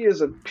 Like he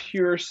is a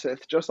pure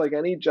Sith, just like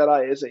any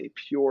Jedi is a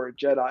pure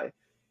Jedi,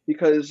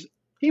 because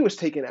he was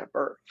taken at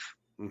birth,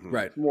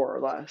 right, more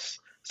or less.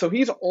 So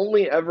he's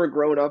only ever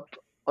grown up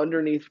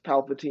underneath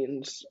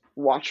Palpatine's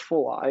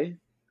watchful eye,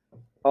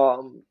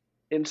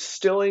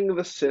 instilling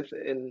the Sith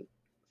in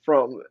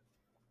from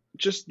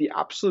just the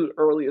absolute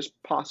earliest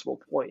possible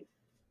point.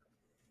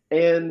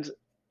 And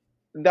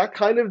that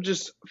kind of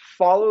just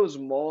follows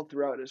Maul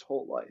throughout his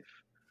whole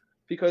life,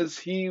 because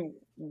he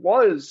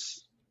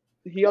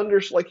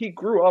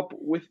grew up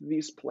with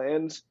these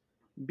plans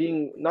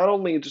being not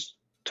only just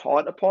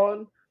taught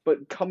upon,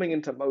 but coming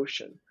into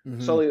motion. Mm-hmm.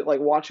 So like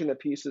watching the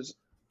pieces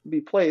be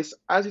placed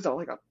as he's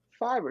like a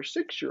 5 or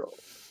 6 year old.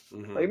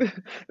 Mm-hmm. Like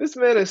this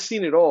man has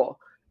seen it all,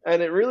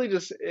 and it really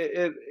just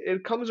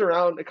it comes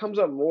around. It comes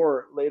up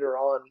more later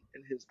on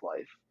in his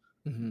life,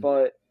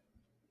 but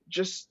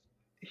just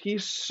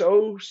he's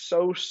so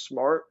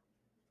smart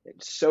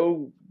and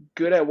so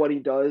good at what he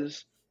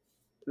does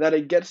that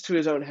it gets to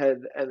his own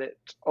head, and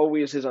it's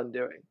always his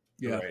undoing.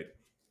 Yeah, right.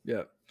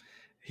 Yeah.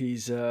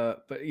 He's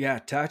but yeah,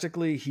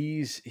 tactically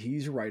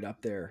he's right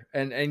up there,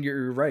 and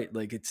you're right.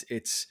 Like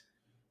it's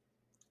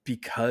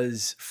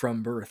because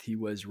from birth he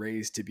was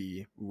raised to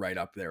be right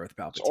up there with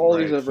Palpatine. It's all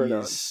he's ever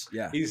done.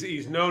 Yeah,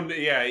 he's known.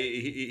 Yeah,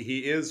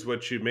 he is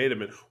what you made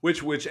him,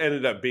 which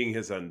ended up being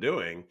his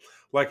undoing.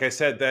 Like I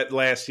said, that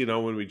last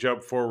when we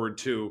jump forward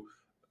to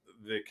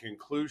the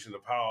conclusion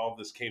of how all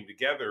this came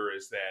together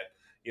is that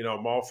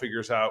Maul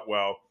figures out,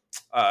 well,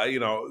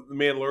 the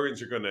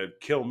Mandalorians are going to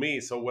kill me,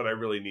 so what I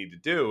really need to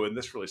do, and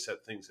this really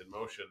set things in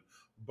motion.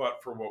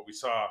 But for what we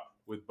saw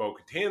with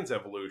Bo-Katan's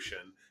evolution,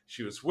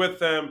 she was with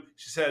them.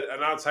 She said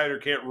an outsider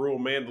can't rule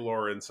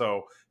Mandalore, and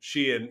so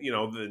she and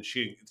then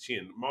she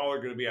and Maul are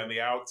going to be on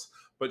the outs.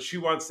 But she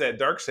wants that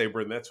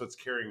Darksaber, and that's what's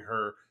carrying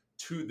her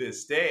to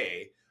this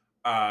day.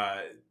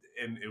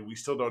 And we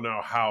still don't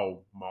know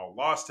how Maul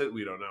lost it.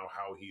 We don't know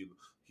how he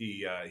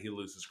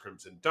loses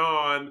Crimson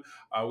Dawn.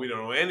 We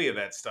don't know any of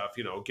that stuff.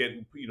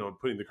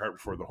 Putting the cart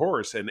before the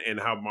horse, and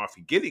how Moff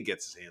Gideon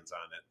gets his hands on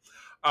it.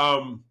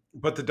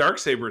 But the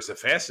Darksaber is a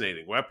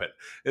fascinating weapon,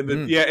 and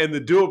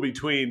the duel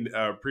between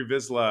Pre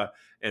Vizsla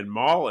and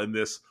Maul in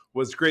this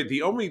was great.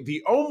 The only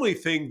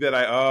thing that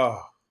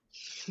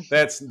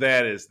that's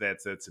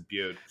a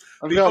beaut.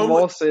 I've got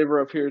Maul's saber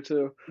up here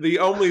too. The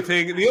only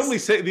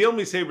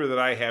saber that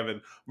I have,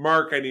 and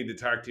Mark, I need to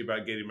talk to you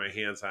about getting my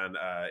hands on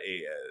a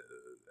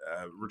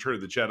Return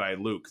of the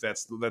Jedi Luke.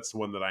 That's the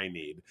one that I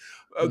need.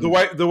 The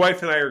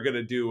wife and I are going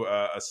to do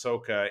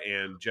Ahsoka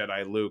and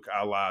Jedi Luke,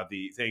 a la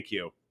the. Thank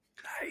you.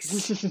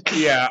 Nice.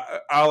 Yeah,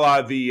 a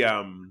la the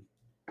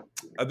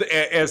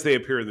as they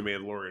appear in the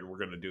Mandalorian. We're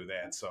going to do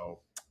that. So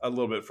a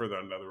little bit further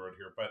on down the road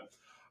here, but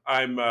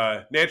I'm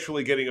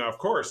naturally getting off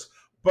course.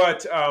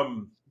 But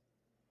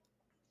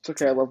it's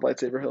okay. I love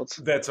lightsaber hilts.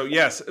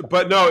 Yes,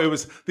 but no, it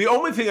was the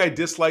only thing I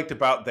disliked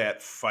about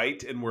that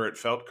fight and where it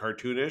felt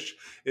cartoonish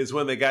is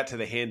when they got to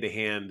the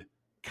hand-to-hand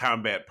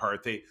combat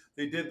part. They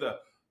did the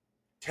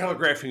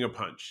telegraphing a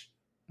punch,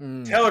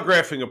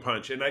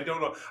 and I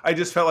don't know. I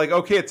just felt like,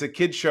 okay, it's a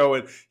kid show,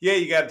 and yeah,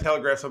 you got to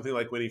telegraph something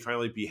like when he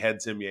finally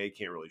beheads him. Yeah, you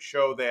can't really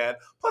show that.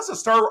 Plus, a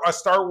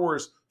Star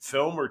Wars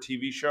film or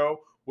TV show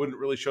wouldn't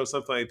really show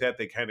something like that.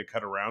 They kind of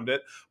cut around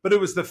it, but it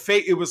was the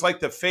fake. It was like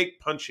the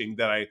fake punching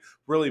that I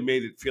really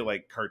made it feel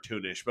like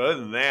cartoonish. But other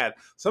than that,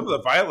 some of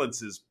the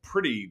violence is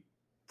pretty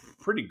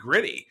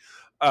gritty.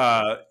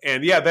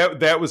 And yeah,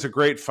 that was a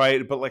great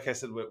fight. But like I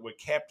said, what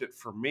capped it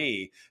for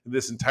me in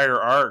this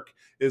entire arc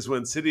is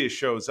when Sidious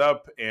shows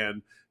up,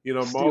 and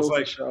Maul's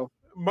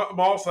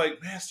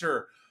like,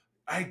 Master,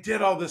 I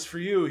did all this for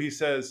you. He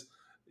says,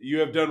 You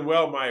have done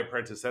well, my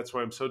apprentice. That's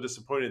why I'm so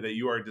disappointed that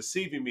you are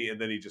deceiving me. And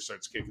then he just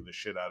starts kicking the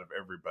shit out of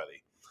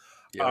everybody.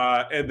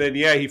 Yep. And then,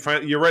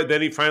 you're right.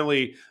 Then he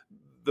finally,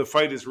 the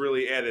fight is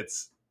really at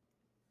its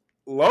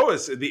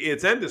lowest,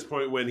 its endest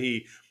point when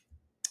he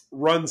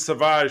runs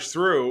Savage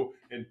through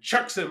and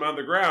chucks him on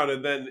the ground.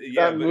 And then,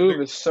 That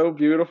move is so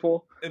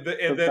beautiful. and then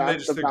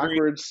The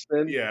backwards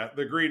spin.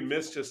 the green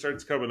mist just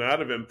starts coming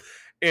out of him.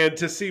 And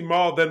to see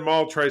Maul, then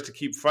Maul tries to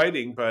keep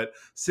fighting, but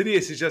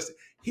Sidious is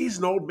he's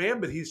an old man,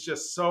 but he's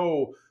just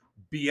so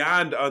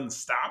beyond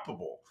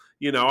unstoppable.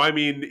 I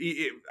mean,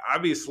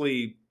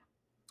 obviously,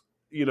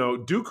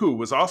 Dooku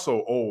was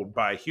also old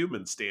by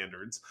human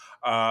standards,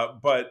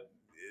 but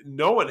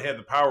no one had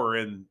the power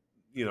on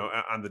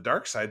the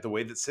dark side the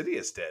way that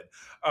Sidious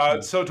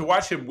did. So to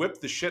watch him whip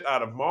the shit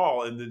out of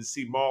Maul and then to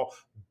see Maul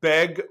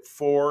beg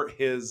for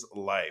his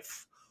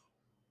life.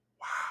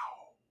 Wow.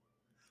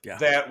 Yeah.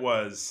 That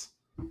was...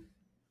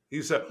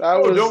 He said,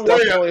 don't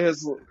worry.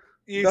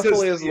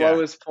 Definitely his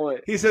lowest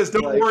point. He says,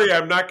 don't worry,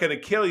 I'm not going to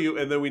kill you.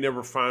 And then we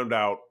never found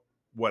out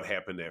what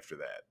happened after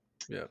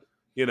that.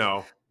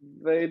 Yeah.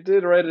 They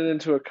did write it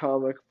into a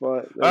comic,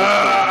 but...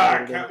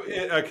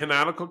 a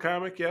canonical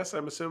comic, yes,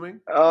 I'm assuming?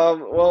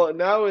 Well,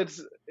 now it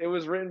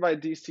was written by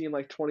DC in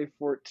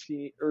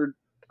 2014, or...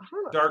 I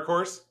don't know. Dark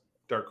Horse?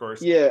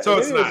 Yeah. So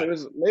it's not.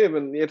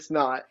 It's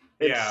not.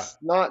 It's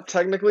not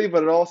technically,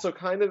 but it also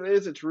kind of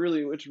is. It's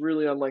really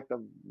on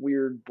the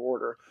weird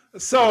border.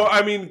 So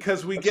I mean,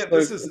 because we get Maul.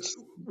 This is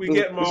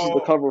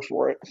the cover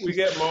for it. We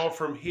get Maul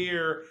from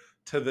here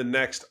to the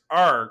next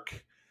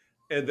arc,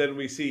 and then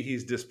we see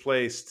he's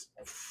displaced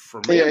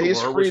from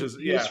Mandalore,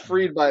 he's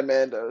freed by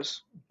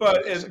Mandos.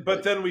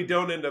 But then we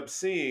don't end up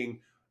seeing,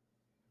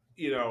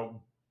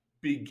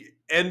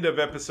 end of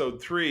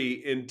episode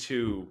 3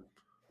 into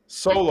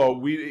Solo,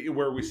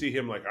 where we see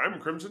him I'm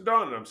Crimson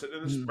Dawn and I'm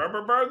sitting in this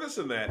this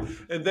and that,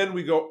 and then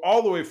we go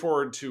all the way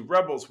forward to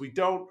Rebels. We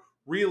don't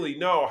really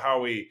know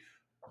how he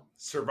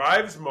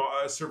survives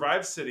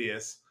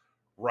Sidious,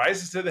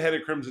 rises to the head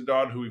of Crimson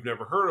Dawn, who we've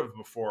never heard of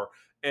before,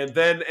 and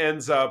then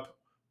ends up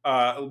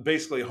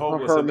basically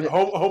homeless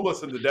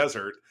in the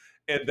desert.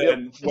 And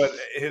then what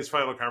his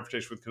final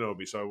confrontation with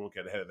Kenobi. So I won't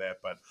get ahead of that,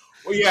 but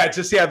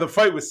the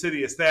fight with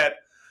Sidious that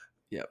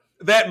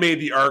made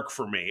the arc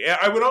for me.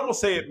 I would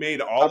almost say it made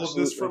all of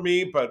this for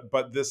me, but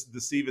the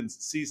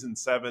season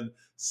 7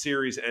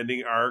 series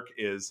ending arc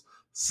is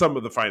some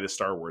of the finest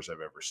Star Wars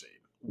I've ever seen.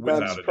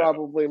 That's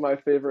probably my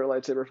favorite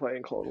lightsaber fight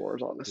in Clone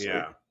Wars, honestly.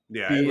 Yeah.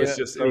 It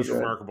was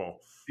remarkable.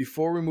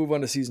 Before we move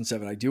on to season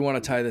 7, I do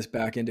want to tie this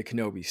back into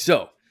Kenobi.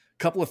 So, a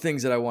couple of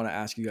things that I want to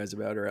ask you guys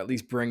about, or at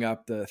least bring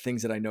up the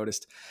things that I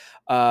noticed.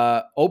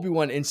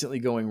 Obi-Wan instantly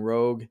going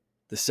rogue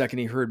the second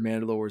he heard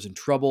Mandalore was in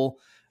trouble.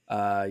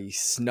 He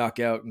snuck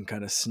out and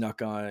kind of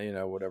snuck on,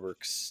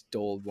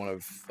 stole one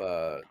of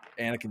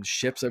Anakin's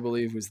ships, I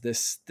believe, was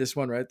this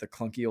one, right? The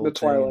clunky old the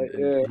Twilight,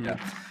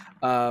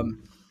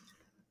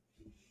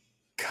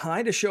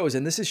 kind of shows,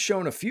 and this is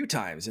shown a few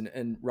times,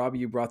 and Robby,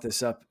 you brought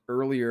this up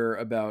earlier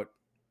about,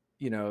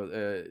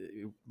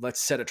 let's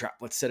set a trap,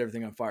 let's set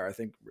everything on fire. I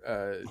think,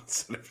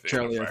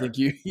 Charlie, I think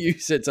you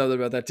said something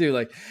about that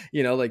too.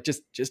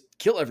 Just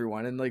kill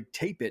everyone and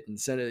tape it and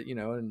send it,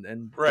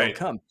 and right.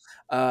 They'll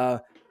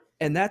come.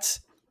 And that's,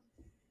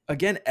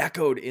 again,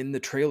 echoed in the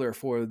trailer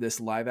for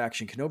this live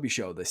action Kenobi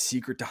show. The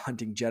secret to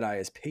hunting Jedi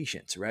is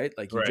patience, right?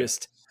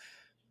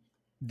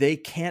 They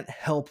can't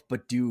help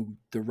but do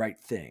the right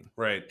thing.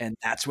 Right. And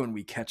that's when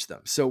we catch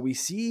them. So we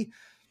see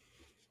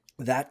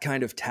that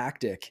kind of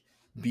tactic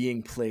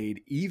being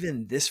played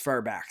even this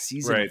far back,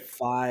 season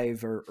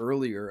 5 or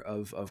earlier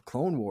of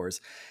Clone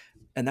Wars.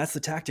 And that's the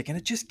tactic. And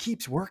it just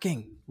keeps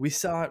working. We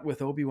saw it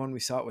with Obi-Wan. We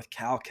saw it with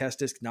Cal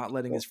Kestis not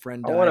letting his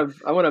friend die.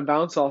 I want to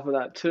bounce off of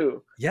that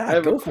too. Yeah, I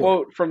have a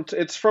quote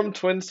it's from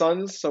Twin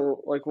Sons.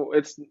 So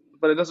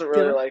but it doesn't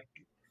really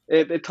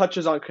it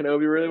touches on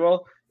Kenobi really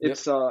well.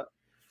 It's so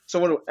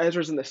when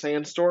Ezra's in the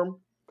sandstorm,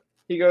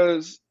 he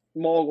goes,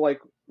 Maul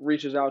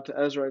reaches out to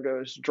Ezra and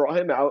goes, draw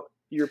him out.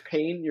 Your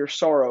pain, your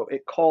sorrow,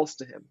 it calls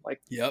to him.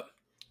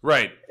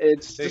 Right.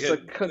 It's that's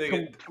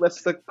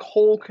the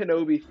whole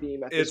Kenobi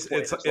theme. At this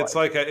point. It's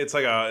like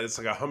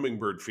a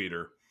hummingbird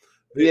feeder.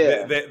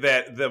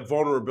 That the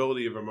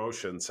vulnerability of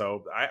emotion.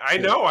 So I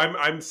know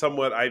I'm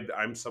somewhat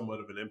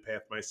of an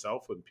empath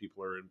myself. When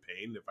people are in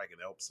pain, if I can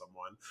help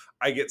someone,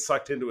 I get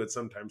sucked into it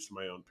sometimes to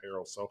my own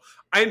peril. So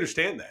I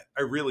understand that.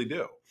 I really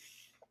do.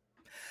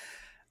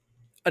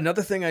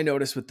 Another thing I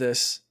noticed with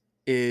this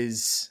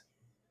is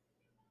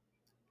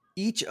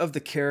each of the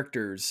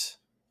characters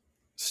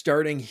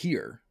starting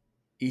here,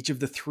 each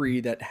of the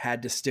 3 that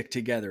had to stick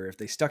together, if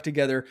they stuck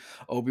together,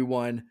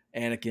 Obi-Wan,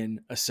 Anakin,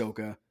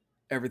 Ahsoka,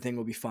 everything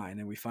will be fine.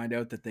 And we find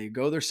out that they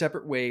go their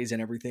separate ways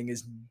and everything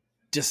is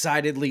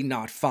decidedly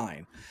not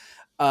fine.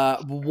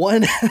 That's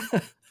one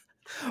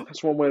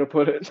way to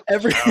put it.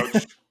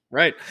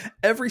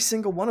 Every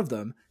single one of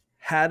them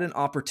had an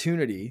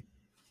opportunity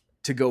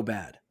to go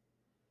bad.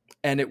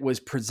 And it was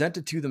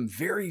presented to them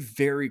very,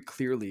 very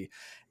clearly.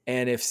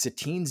 And if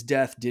Satine's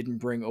death didn't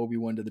bring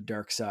Obi-Wan to the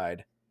dark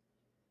side,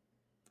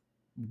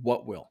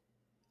 what will?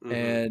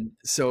 And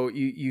so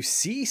you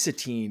see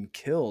Satine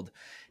killed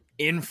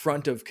in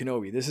front of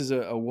Kenobi. This is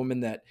a woman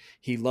that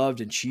he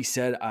loved, and she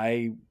said,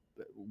 "I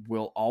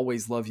will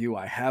always love you.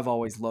 I have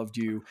always loved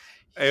you."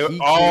 He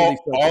clearly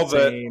felt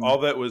the same. All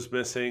that was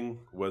missing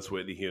was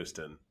Whitney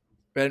Houston.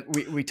 And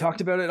we talked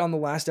about it on the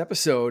last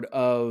episode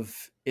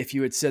of, if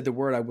you had said the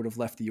word, I would have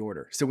left the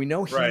order. So we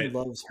know he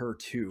loves her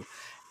too.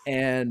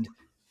 And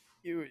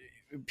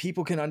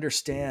people can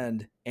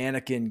understand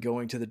Anakin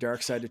going to the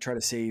dark side to try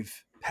to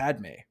save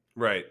Padme.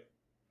 Right.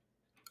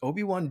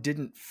 Obi-Wan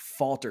didn't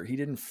falter. He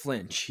didn't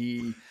flinch.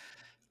 He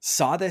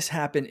saw this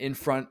happen in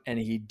front, and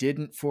he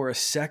didn't for a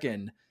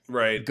second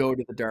go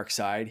to the dark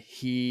side.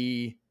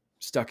 He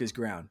stuck his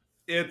ground.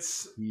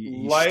 It's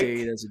he like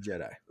stayed as a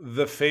Jedi.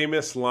 The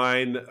famous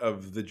line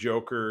of the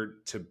Joker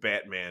to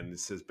Batman. It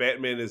says,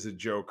 Batman is a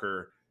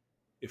Joker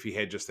if he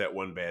had just that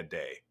one bad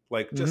day.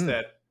 Like just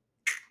that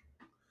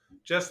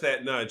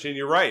nudge. And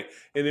you're right.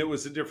 And it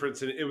was a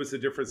difference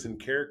in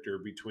character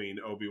between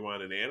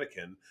Obi-Wan and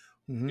Anakin.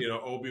 You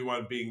know,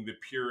 Obi-Wan being the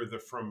pure, the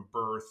from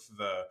birth,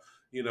 the,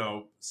 you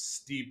know,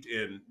 steeped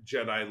in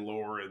Jedi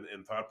lore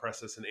and thought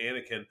process, and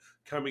Anakin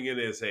coming in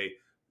as a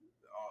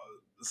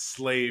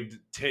slaved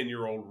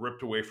 10-year-old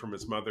ripped away from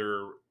his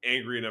mother,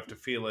 angry enough to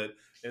feel it,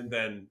 and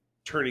then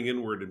turning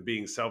inward and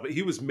being selfish.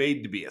 He was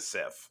made to be a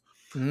Sith.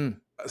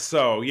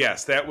 So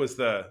yes, that was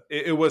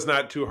it was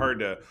not too hard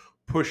to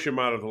push him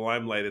out of the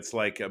limelight. It's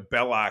like a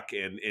Belloc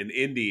and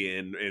Indy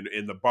in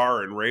the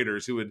bar and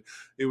Raiders.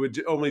 It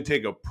would only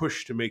take a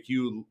push to make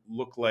you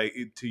like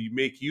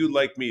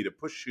me, to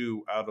push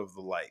you out of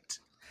the light.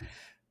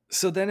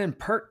 So then in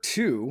part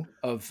 2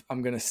 of,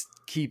 I'm going to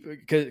keep,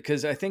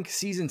 because I think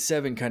season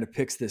 7 kind of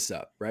picks this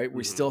up, right?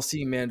 We still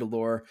see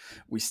Mandalore.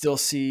 We still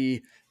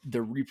see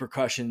the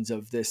repercussions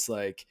of this,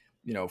 like,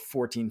 you know,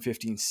 14,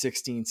 15,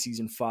 16,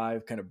 season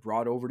 5 kind of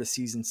brought over to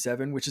season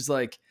 7, which is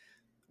like,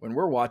 when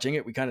we're watching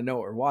it, we kind of know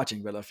what we're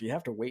watching. But if you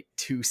have to wait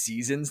 2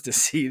 seasons to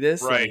see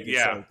this, right?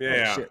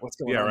 Like, shit, what's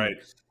going on? Right.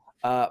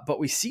 But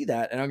we see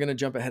that, and I'm going to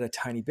jump ahead a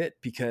tiny bit,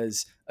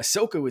 because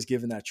Ahsoka was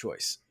given that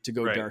choice to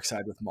go dark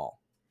side with Maul.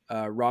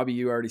 Robby,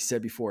 you already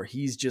said before,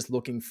 he's just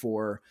looking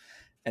for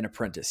an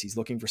apprentice. He's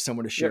looking for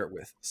someone to share it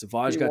with.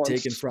 Savage got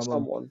taken from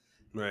him.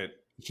 Right.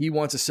 He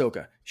wants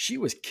Ahsoka. She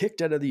was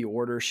kicked out of the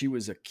order. She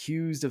was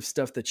accused of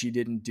stuff that she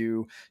didn't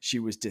do. She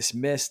was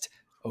dismissed.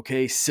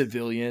 Okay,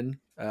 civilian.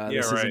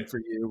 This isn't for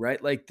you,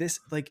 right? Like this,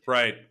 like,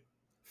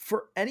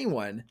 for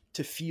anyone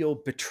to feel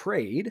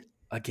betrayed,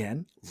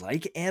 again,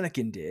 like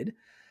Anakin did,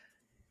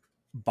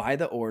 by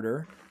the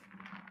order,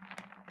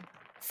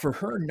 for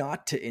her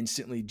not to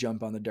instantly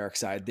jump on the dark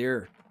side,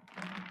 there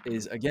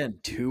is, again,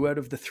 2 out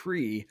of the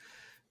 3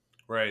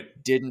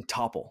 didn't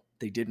topple.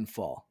 They didn't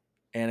fall.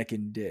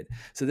 Anakin did.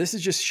 So this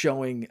is just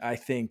showing, I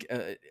think,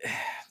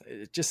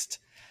 just,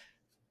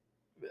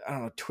 I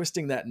don't know,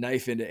 twisting that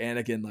knife into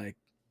Anakin, like,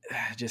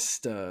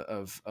 just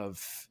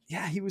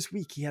he was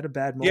weak. He had a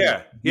bad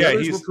moment. The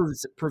others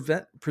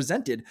were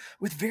presented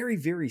with very,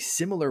 very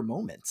similar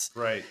moments.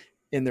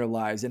 In their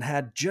lives, and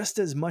had just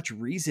as much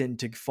reason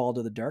to fall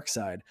to the dark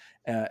side,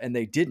 and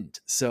they didn't.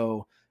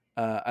 So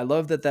I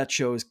love that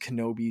shows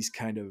Kenobi's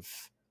kind of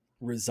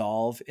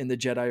resolve in the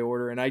Jedi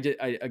Order. And I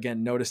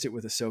again noticed it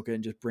with Ahsoka,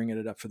 and just bringing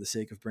it up for the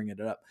sake of bringing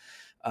it up.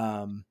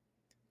 But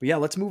yeah,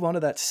 let's move on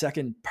to that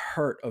second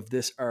part of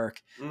this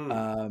arc.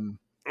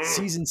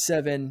 Season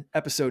 7,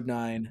 episode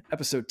 9,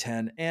 episode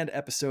 10, and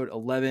episode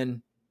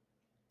 11.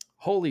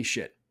 Holy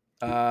shit.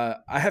 I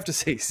have to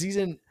say,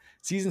 season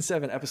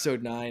 7,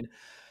 episode 9,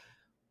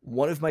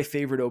 one of my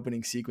favorite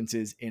opening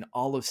sequences in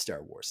all of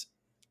Star Wars.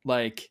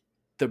 Like,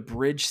 the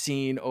bridge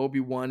scene,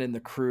 Obi-Wan and the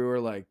crew are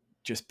like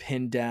just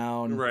pinned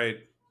down.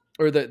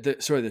 Or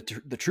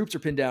the troops are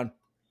pinned down.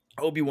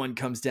 Obi-Wan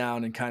comes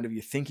down, and kind of,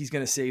 you think he's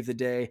going to save the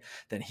day.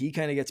 Then he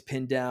kind of gets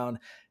pinned down.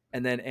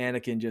 And then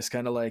Anakin just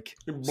kind of like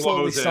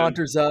slowly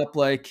saunters up.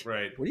 Like,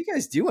 what are you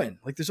guys doing?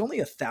 Like, there's only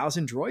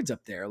 1,000 droids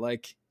up there.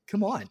 Like,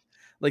 come on.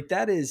 Like,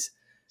 that is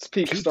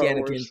peak Anakin,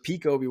 Wars.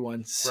 Peak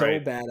Obi-Wan, so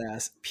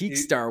badass. Peak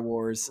Star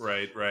Wars.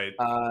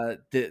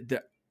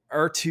 The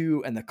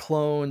R2 and the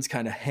clones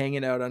kind of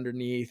hanging out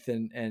underneath,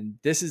 and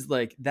this is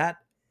like that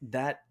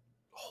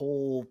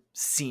whole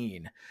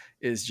scene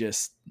is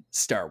just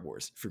Star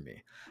Wars for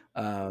me.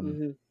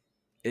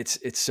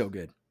 It's so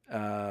good.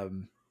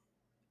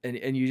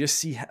 And you just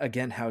see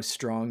again how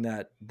strong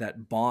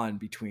that bond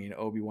between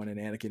Obi-Wan and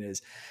Anakin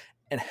is,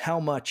 and how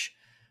much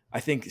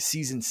I think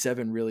season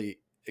 7 really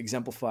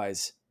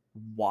exemplifies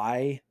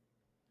why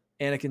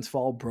Anakin's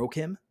fall broke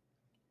him.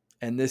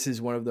 And this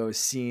is one of those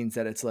scenes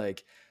that it's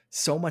like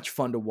so much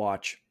fun to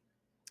watch.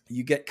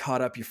 You get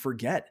caught up, you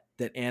forget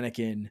that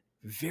Anakin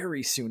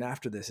very soon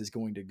after this is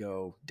going to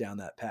go down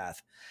that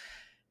path.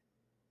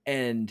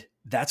 And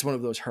that's one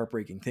of those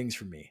heartbreaking things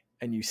for me.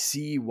 And you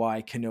see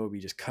why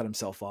Kenobi just cut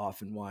himself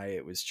off, and why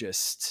it was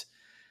just,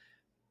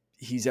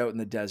 he's out in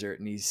the desert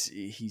and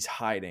he's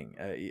hiding.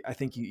 I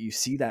think you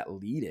see that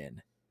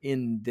lead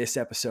in this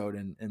episode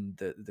and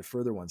the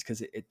further ones,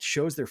 because it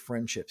shows their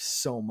friendship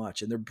so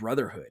much and their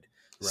brotherhood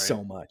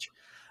so much.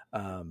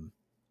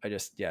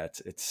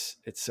 It's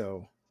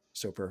so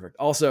so perfect.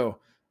 Also,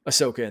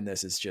 Ahsoka in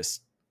this is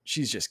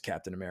she's just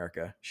Captain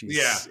America.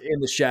 She's in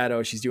the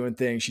shadow. She's doing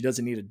things. She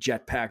doesn't need a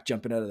jetpack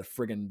jumping out of the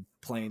friggin'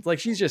 planes. Like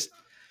she's just.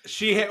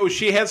 She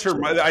has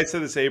her. I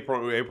said this to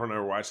April and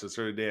I watched this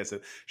the other day. I said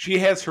she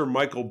has her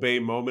Michael Bay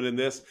moment in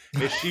this,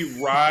 as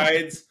she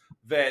rides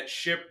that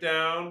ship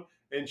down,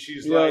 and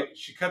she's like,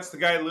 she cuts the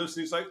guy loose,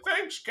 and he's like,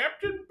 "Thanks,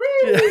 Captain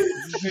Boo." Yeah.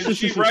 And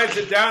she rides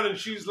it down, and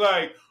she's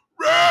like,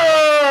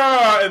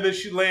 "Rah!" And then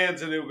she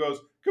lands, and it goes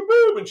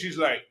kaboom, and she's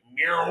like,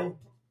 "Meow,"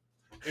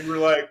 and we're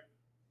like,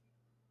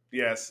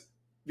 "Yes."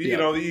 You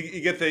know, you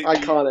get the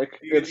iconic.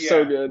 It's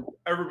so good.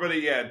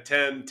 Everybody,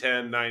 10,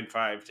 10, 9,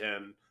 5,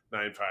 10.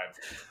 9-5.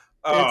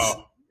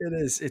 Oh, it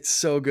is. It's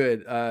so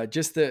good.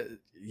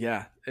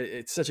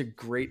 It's such a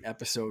great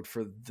episode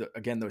for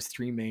those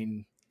three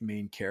main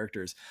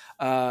characters.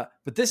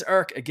 But this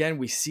arc again,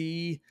 we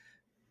see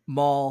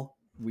Maul.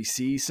 We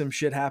see some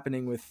shit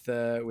happening with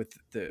again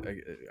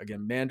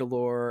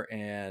Mandalore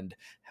and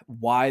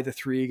why the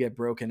three get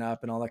broken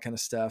up and all that kind of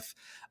stuff.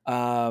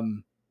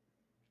 And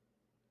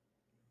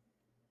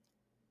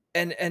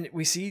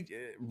we see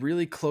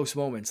really close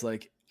moments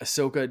like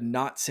Ahsoka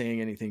not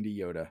saying anything to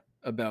Yoda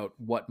about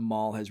what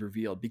Maul has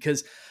revealed,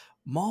 because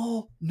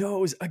Maul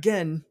knows,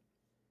 again,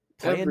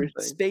 playing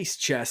everything. Space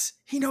chess.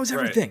 He knows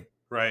everything.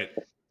 Right.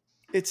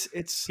 He has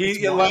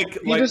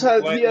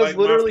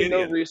literally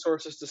no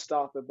resources to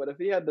stop it, but if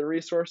he had the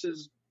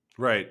resources,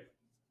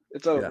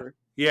 it's over.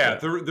 Yeah.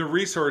 The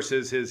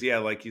resources is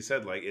like you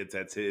said, like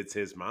it's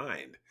his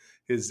mind,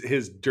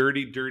 his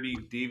dirty,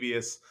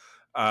 devious,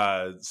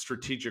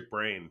 strategic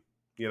brain.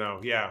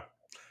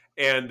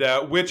 And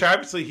which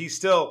obviously he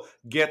still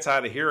gets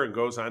out of here and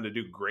goes on to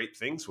do great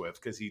things with,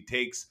 because he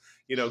takes,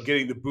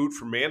 getting the boot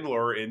from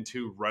Mandalore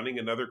into running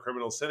another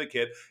criminal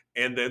syndicate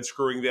and then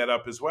screwing that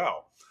up as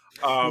well.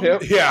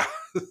 Yeah.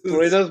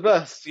 What he does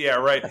best. Yeah,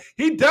 right.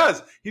 He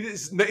does.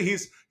 He's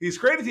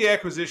great at the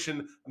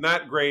acquisition,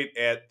 not great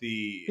at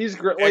the He's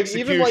great. Like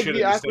even like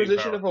the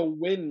acquisition of a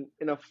win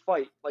in a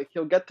fight. Like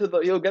he'll get to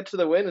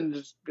the win and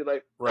just be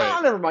like,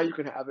 never mind, you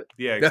can have it.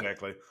 Yeah,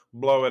 exactly.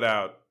 Blow it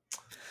out.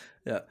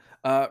 Yeah.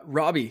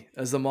 Robby,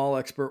 as the Maul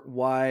expert,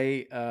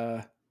 why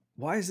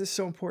is this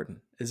so important?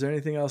 Is there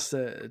anything else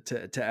to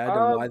add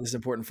to why this is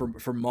important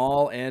for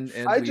Maul and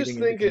I just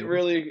think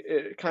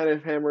it kind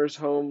of hammers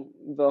home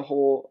the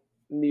whole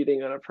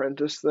needing an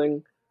apprentice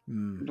thing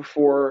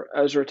before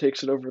Ezra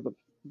takes it over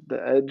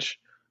the edge.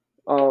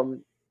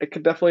 It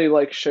could definitely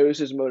like shows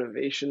his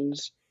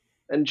motivations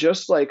and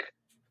just like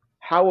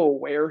how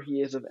aware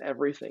he is of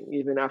everything,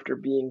 even after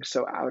being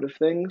so out of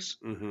things.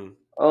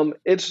 Mm-hmm.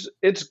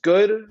 It's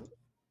good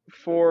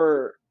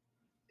for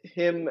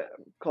him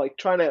like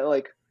trying to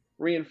like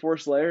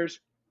reinforce layers.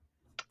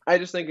 I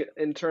just think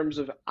in terms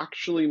of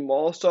actually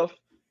Maul stuff,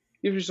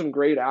 gives you some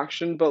great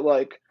action, but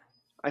like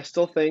I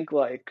still think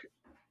like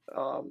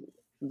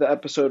the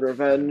episode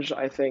Revenge,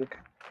 I think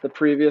the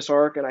previous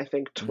arc, and I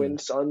think Twin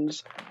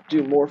Sons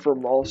do more for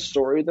Maul's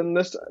story than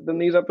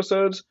these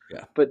episodes.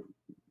 Yeah. But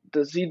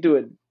does he do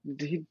it?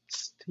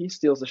 He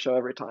steals the show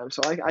every time,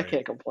 so I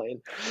can't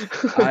complain.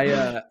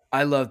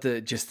 I love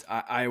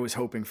I was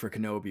hoping for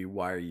Kenobi.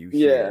 Why are you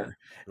here?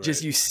 Yeah,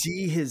 just you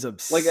see his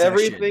obsession. Like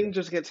everything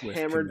just gets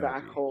hammered Kenobi.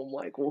 Back home.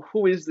 Like, well,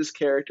 who is this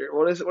character?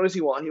 What does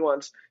he want?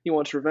 He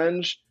wants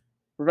revenge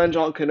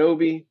on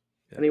Kenobi,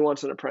 and he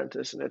wants an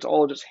apprentice, and it's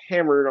all just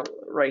hammered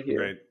right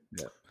here. Right.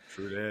 Yeah.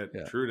 True that.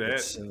 Yeah. True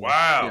that.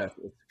 Wow. Yeah,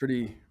 it's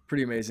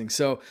pretty amazing.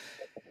 So,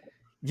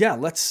 yeah,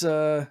 let's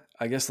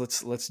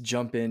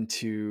jump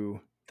into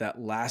that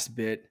last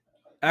bit.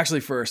 Actually,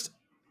 first,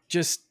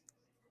 just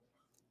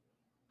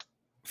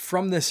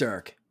from this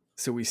arc,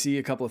 so we see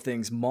a couple of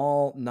things.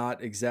 Maul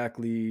not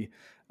exactly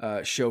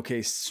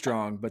showcased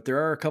strong, but there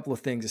are a couple of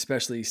things,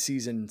 especially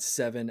season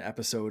 7,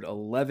 episode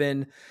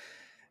 11.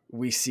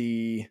 We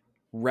see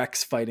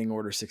Rex fighting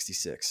Order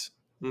 66.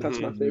 That's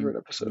my favorite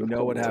episode. You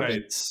know what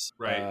happens,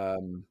 right?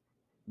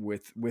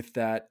 With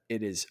that,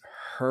 it is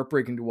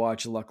heartbreaking to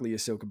watch. Luckily,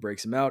 Ahsoka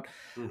breaks him out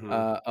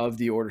of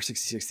the Order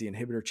 66, the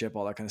inhibitor chip,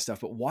 all that kind of stuff.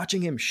 But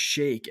watching him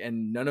shake,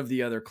 and none of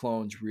the other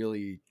clones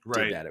really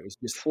did that. It was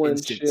just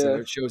instant. So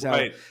it shows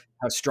how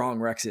strong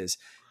Rex is.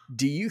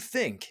 Do you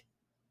think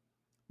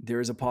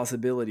there is a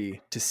possibility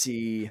to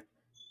see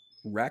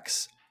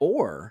Rex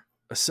or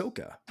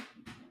Ahsoka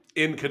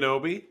in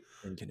Kenobi?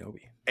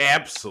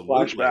 Absolutely.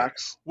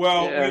 Flashbacks.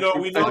 Well,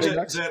 we know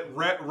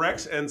that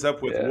Rex ends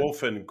up with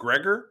Wolf and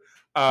Gregor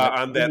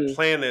on that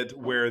planet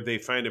where they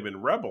find him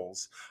in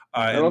Rebels.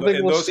 I don't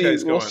think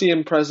we'll see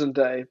him present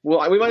day.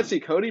 Well, we might see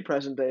Cody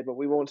present day, but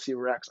we won't see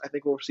Rex. I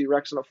think we'll see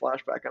Rex in a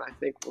flashback, and I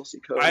think we'll see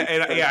Cody.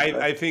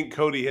 I think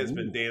Cody has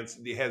been danced.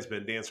 He has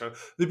been danced around.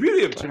 The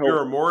beauty of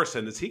Tamura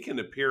Morrison is he can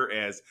appear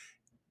as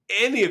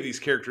any of these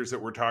characters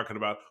that we're talking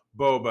about: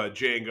 Boba,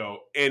 Jango,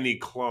 any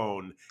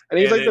clone, and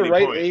he's like the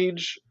right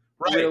age.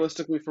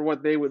 Realistically, for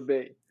what they would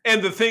be.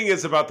 And the thing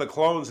is about the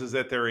clones is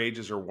that their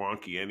ages are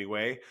wonky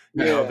anyway.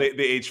 You know, they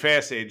age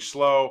fast, age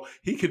slow.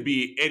 He could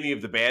be any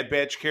of the Bad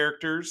Batch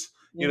characters.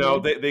 You know,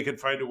 they could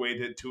find a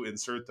way to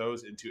insert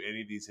those into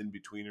any of these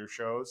in-betweener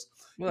shows.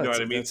 Well, you know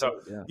what I mean? So,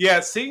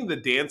 seeing the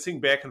dancing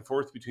back and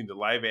forth between the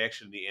live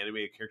action and the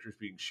animated characters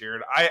being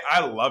shared,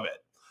 I love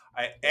it.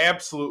 I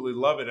absolutely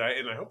love it,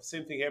 and I hope the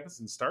same thing happens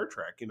in Star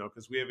Trek. You know,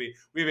 because we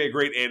have a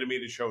great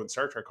animated show in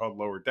Star Trek called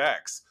Lower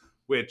Decks,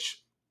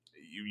 which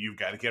you've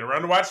got to get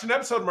around to watching an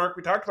episode. Mark,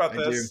 we talked about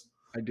this.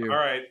 I do. All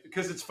right,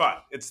 because it's fun.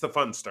 It's the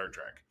fun Star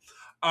Trek.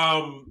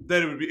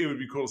 Then it would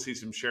be cool to see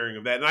some sharing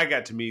of that. And I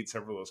got to meet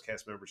several of those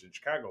cast members in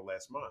Chicago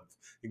last month,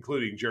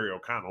 including Jerry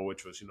O'Connell,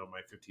 which was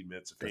my 15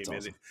 minutes of fame,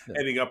 awesome.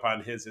 Ending up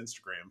on his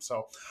Instagram.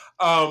 So,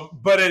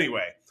 but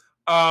anyway.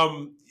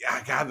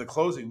 God, the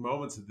closing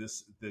moments of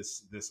this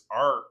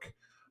arc,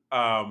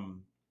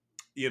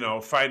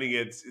 finding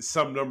it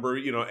some number,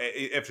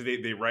 after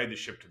they ride the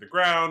ship to the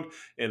ground,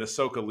 and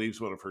Ahsoka leaves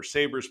one of her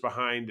sabers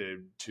behind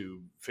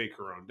to fake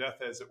her own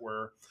death, as it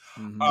were.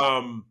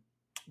 Mm-hmm.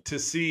 To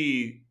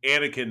see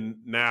Anakin,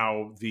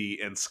 now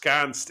the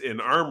ensconced in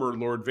armor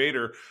Lord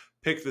Vader,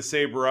 pick the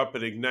saber up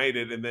and ignite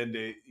it, and then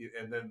the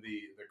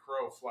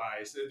crow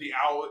flies. The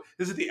owl,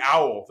 is it the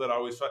owl that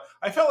always flies?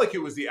 I felt like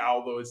it was the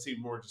owl, though it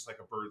seemed more just like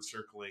a bird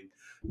circling.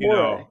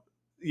 Yeah.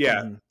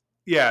 Mm-hmm.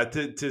 Yeah,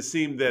 to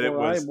seem that it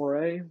was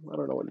Moray. I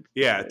don't know what.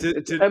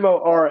 It's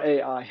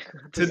Morai.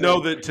 To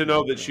know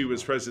that she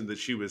was present, that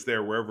she was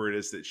there wherever it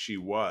is that she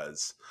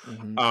was,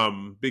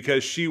 mm-hmm.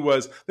 Because she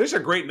was. There's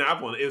a great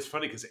novel, and it was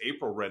funny because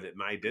April read it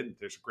and I didn't.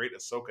 There's a great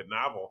Ahsoka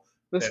novel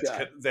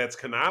that's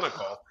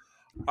canonical.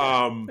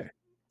 That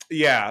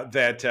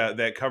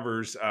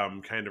covers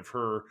kind of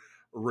her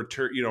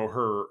return,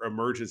 her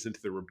emergence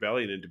into the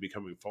rebellion, into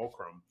becoming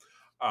Fulcrum,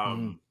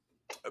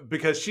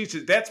 because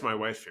that's my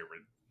wife's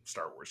favorite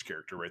Star Wars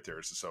character right there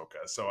is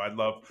Ahsoka. So I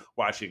love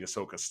watching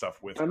Ahsoka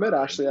stuff with her. I met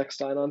Ashley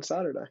Eckstein on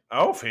Saturday.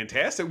 Oh,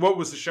 fantastic. What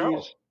was the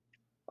show?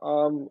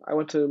 I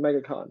went to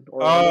MegaCon.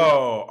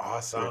 Oh,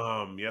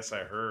 awesome. Yeah. Yes,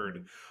 I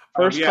heard.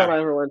 First con I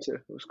ever went to.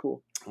 It was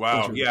cool.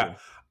 Wow. Really cool.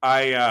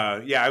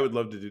 I would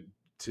love to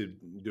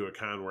do a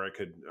con where I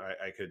could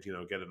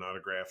get an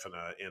autograph and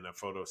a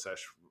photo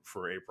session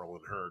for April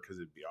and her, because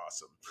it'd be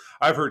awesome.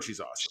 I've heard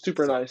she's awesome.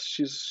 Super nice.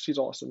 She's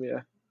awesome.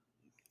 Yeah.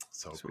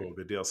 So sweet. Cool.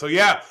 Good deal. So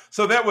yeah.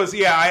 So that was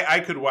I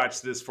could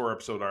watch this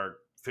 4-episode arc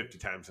 50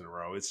 times in a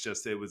row. It's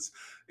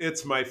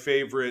my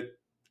favorite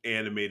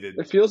animated.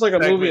 It feels like a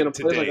movie and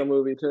it plays like a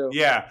movie too.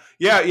 Yeah.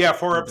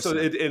 4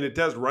 episodes, and it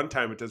does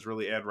runtime. It does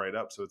really add right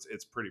up. So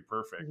it's pretty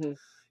perfect.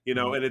 Mm-hmm.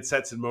 And it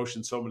sets in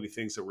motion so many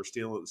things that we're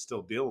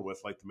still dealing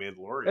with, like the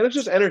Mandalorian. And it's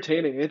just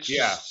entertaining. It's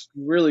just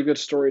really good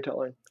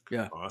storytelling.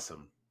 Yeah.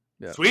 Awesome.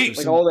 Yeah. Sweet.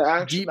 Like all the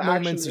action, deep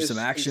moments, there's some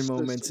action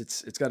moments.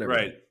 It's got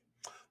everything. Right.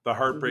 The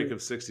heartbreak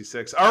of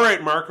 66. All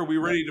right, Mark, are we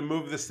ready to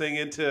move this thing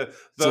into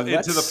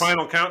the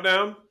final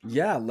countdown?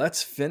 Yeah,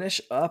 let's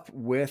finish up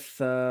with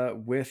I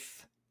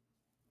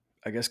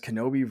guess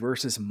Kenobi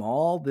versus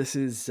Maul. This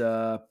is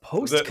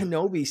post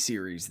Kenobi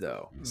series,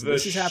 though. So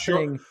this is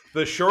happening.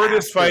 The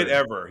shortest fight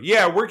ever.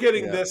 Yeah, we're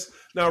getting this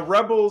now.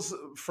 Rebels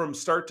from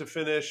start to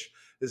finish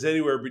is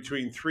anywhere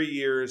between 3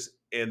 years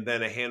and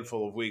then a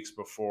handful of weeks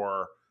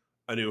before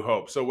A New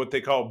Hope. So what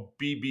they call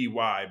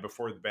BBY,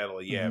 before the Battle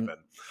of Yavin.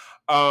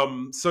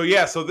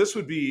 So this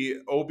would be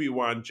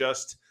Obi-Wan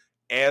just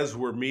as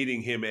we're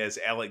meeting him as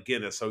Alec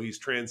Guinness. So he's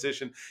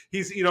transitioned.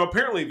 He's,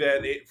 apparently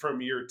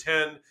from year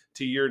 10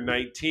 to year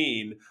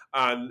 19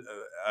 on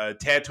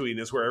Tatooine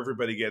is where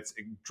everybody gets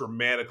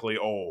dramatically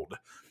old,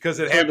 because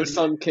it happens. The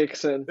sun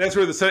kicks in. That's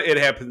where it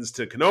happens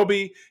to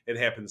Kenobi. It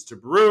happens to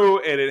Beru,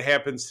 and it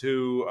happens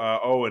to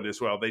Owen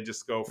as well. They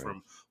just go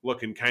from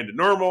looking kind of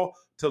normal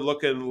to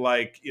looking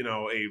like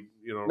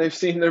they've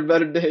seen their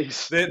better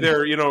days. They're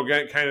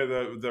kind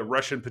of the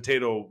Russian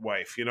potato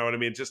wife. You know what I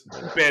mean? Just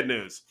bad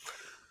news.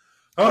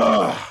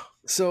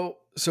 So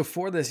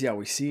for this,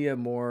 we see a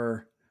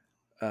more,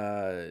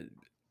 I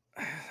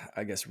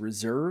guess,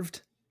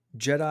 reserved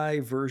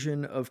Jedi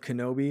version of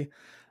Kenobi.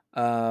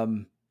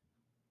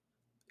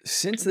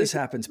 Since this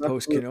happens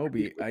post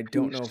Kenobi, I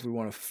don't know if we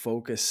want to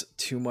focus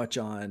too much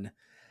on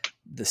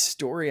the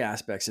story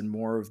aspects and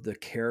more of the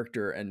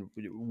character, and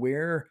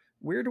where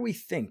do we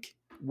think,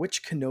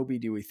 which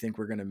Kenobi do we think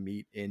we're going to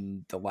meet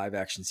in the live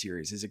action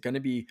series? Is it going to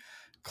be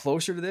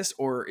closer to this,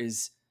 or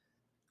is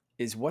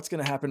what's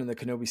going to happen in the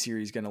Kenobi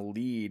series going to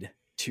lead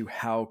to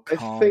how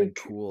calm and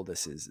cool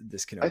this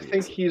Kenobi I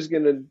think he's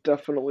going to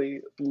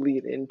definitely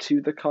lead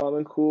into the calm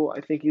and cool.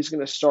 I think he's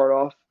going to start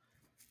off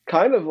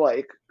kind of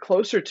like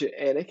closer to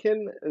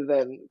Anakin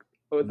than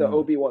the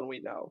Obi-Wan we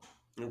know.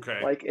 Okay.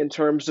 Like in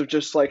terms of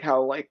just like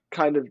how like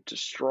kind of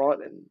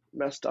distraught and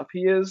messed up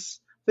he is.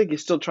 I think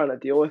he's still trying to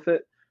deal with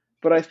it,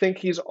 but I think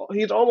he's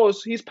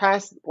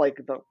past like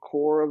the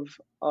core of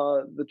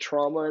the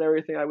trauma and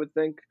everything, I would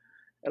think.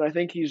 And I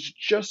think he's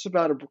just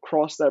about to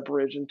cross that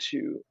bridge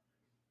into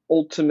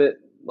ultimate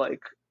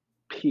like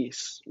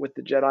peace with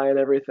the Jedi and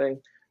everything.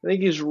 I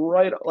think he's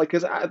right, like,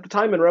 because at the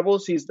time in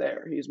Rebels, he's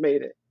there. He's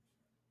made it.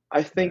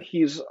 I think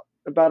he's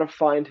about to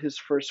find his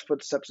first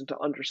footsteps into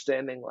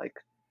understanding like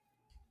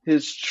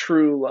his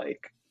true,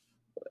 like,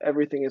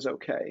 everything is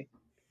okay.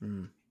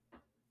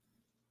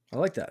 I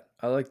like that.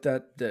 I like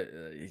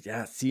that.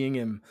 Yeah, seeing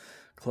him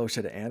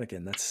closer to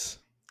Anakin. That's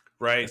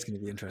Right. going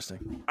to be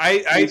interesting.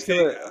 I He's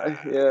think gonna,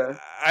 yeah.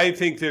 I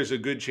think there's a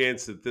good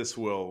chance that this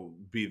will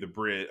be the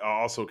bridge,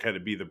 also kind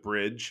of be the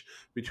bridge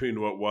between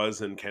what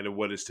was and kind of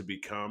what is to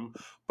become.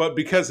 But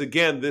because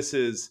again, this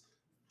is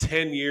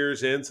 10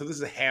 years in, so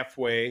this is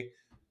halfway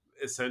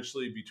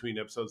essentially between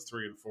episodes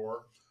 3 and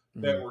 4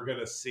 that we're going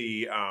to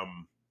see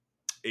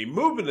a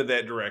movement in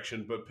that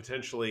direction, but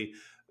potentially,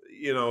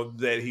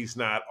 that he's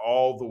not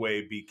all the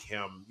way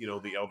become,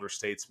 the elder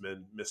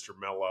statesman, Mr.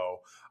 Mello.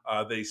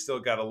 They still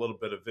got a little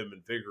bit of vim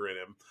and vigor in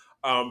him.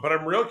 But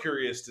I'm real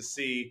curious to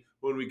see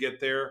when we get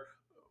there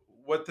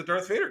what the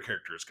Darth Vader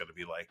character is going to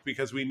be like,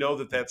 because we know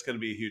that that's going to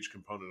be a huge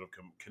component of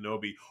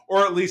Kenobi,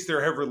 or at least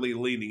they're heavily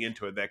leaning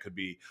into it. That could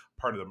be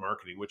part of the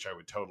marketing, which I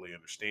would totally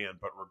understand.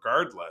 But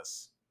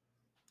regardless,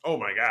 oh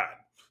my God.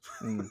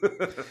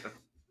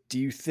 Do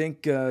you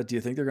think they're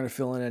going to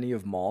fill in any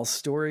of Maul's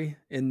story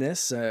in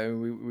this?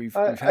 We've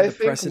had I the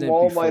think precedent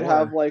Maul before. might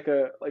have like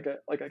a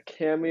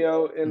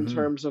cameo in Mhm.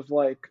 terms of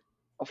like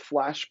a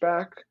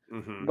flashback,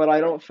 Mhm. but I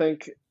don't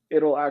think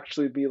it'll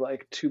actually be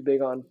like too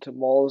big on to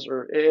Maul's,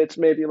 or it's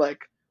maybe like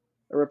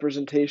a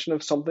representation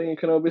of something in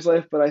Kenobi's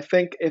life. But I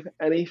think if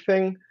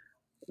anything,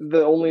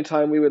 the only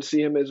time we would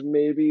see him is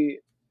maybe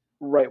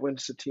right when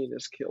Satine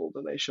is killed,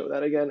 and they show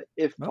that again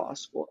if Oh,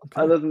 possible.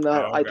 okay. Other than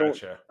that, Oh,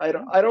 gotcha.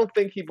 I don't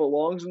think he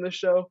belongs in this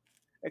show,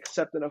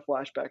 except in a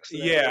flashback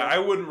scenario. Yeah, I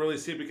wouldn't really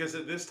see it, because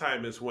at this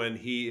time is when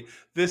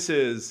this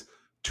is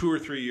 2 or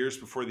 3 years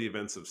before the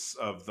events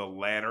of the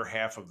latter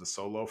half of the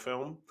Solo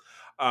film.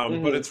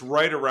 But it's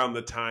right around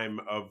the time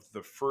of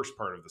the first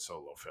part of the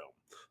Solo film.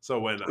 So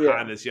when Yeah.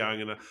 Han is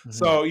young, and Mhm.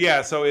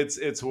 so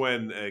it's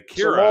when So Maul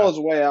Kira. is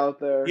way out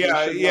there. He should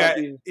not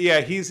be.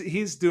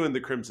 He's doing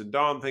the Crimson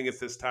Dawn thing at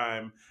this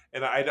time,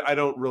 and I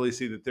don't really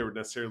see that there would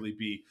necessarily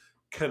be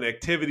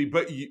connectivity,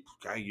 but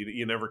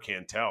you never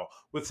can tell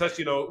with such,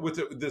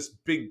 with this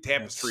big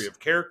tapestry of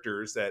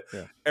characters that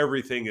Yeah.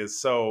 everything is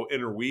so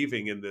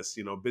interweaving in this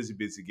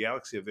busy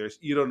galaxy of theirs.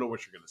 You don't know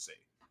what you're going to see.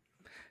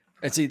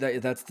 And see,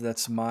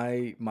 that's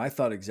my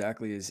thought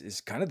exactly,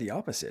 is kind of the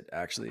opposite,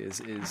 actually,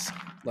 is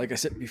like I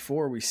said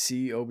before, we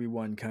see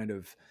Obi-Wan kind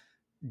of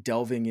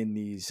delving in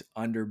these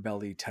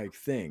underbelly type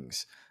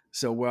things.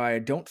 So where I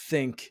don't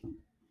think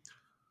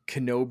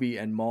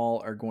Kenobi and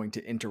Maul are going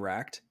to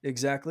interact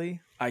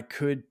exactly, I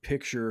could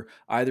picture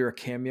either a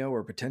cameo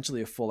or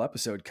potentially a full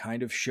episode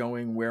kind of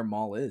showing where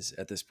Maul is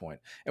at this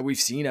point. And we've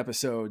seen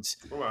episodes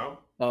Oh, wow.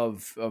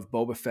 of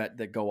Boba Fett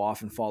that go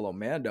off and follow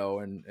Mando,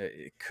 and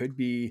it could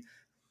be,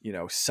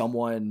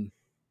 someone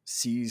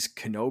sees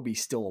Kenobi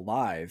still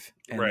alive,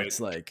 and Right. it's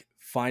like,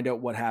 find out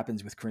what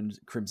happens with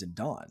Crimson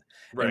Dawn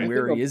and Right.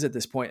 where he is at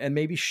this point, and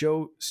maybe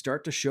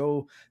start to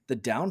show the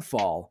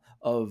downfall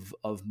of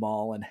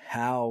Maul and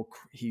how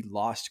he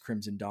lost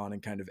Crimson Dawn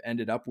and kind of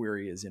ended up where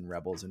he is in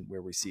Rebels and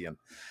where we see him.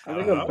 I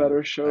think a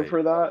better show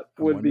for that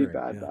I'm would be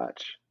wondering, Bad yeah.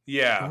 Batch.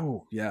 Yeah.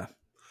 Oh, yeah.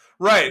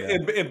 Right. Yeah.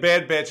 And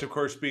Bad Batch, of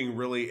course, being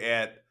really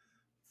at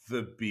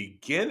the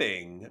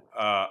beginning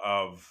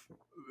of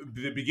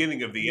the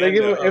beginning of the They end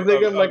give him, if they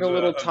give him like a the,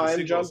 little of the time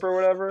sequels. jump or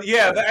whatever.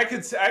 Yeah, I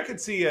could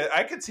see a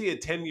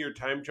 10-year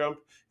time jump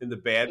in the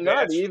Bad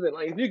Not Batch. even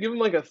like if you give him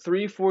like a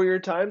 3-4 year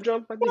time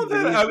jump, I think Well, you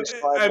could then easily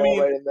slide I Maul mean,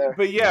 right in there.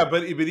 but yeah,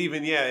 but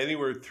even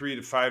anywhere 3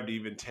 to 5 to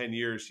even 10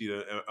 years,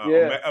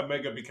 Yeah.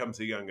 Omega becomes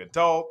a young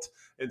adult,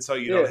 and so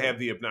you don't have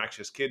the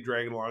obnoxious kid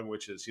dragging along,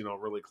 which is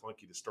really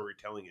clunky to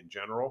storytelling in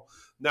general.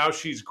 Now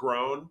she's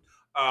grown.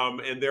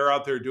 And they're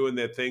out there doing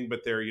that thing,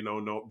 but they're they're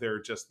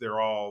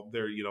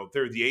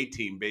the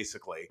A-team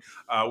basically,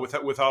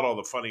 without all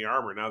the funny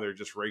armor. Now they're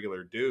just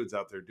regular dudes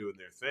out there doing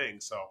their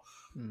thing. So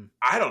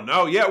I don't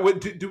know. Yeah,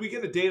 do we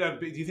get a date on?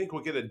 Do you think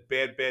we'll get a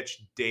Bad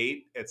Batch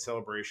date at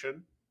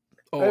Celebration?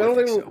 I don't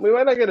think we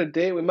might not get a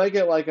date. We might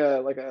get like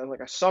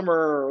a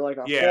summer or like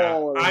a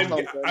fall or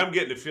something. I'm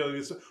getting a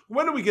feeling.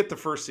 When did we get the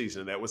first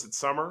season of that? Was it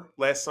summer?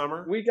 Last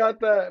summer? We got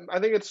that.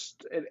 I think it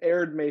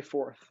aired May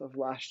 4th of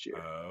last year.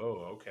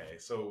 Oh, okay.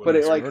 So, but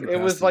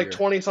it was like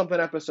 20 something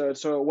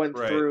episodes, so it went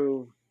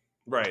through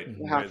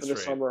half of the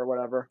summer or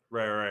whatever.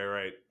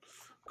 Right.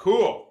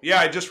 Cool. Yeah,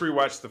 I just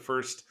rewatched the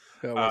first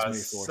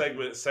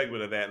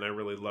segment of that, and I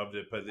really loved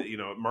it. But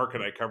Mark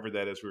and I covered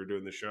that as we were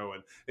doing the show,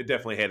 and it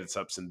definitely had its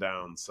ups and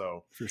downs.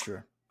 So for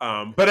sure.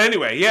 But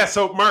anyway, yeah.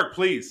 So Mark,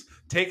 please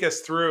take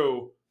us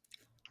through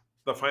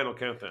the final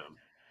countdown.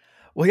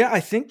 Well, yeah, I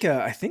think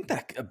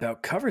that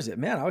about covers it,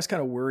 man. I was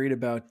kind of worried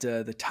about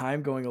the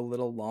time going a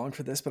little long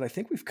for this, but I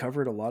think we've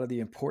covered a lot of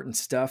the important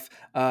stuff.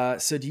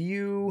 So, do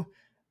you?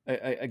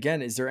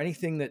 Again, is there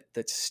anything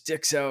that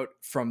sticks out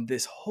from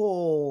this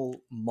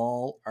whole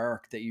Maul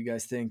arc that you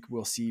guys think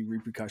we'll see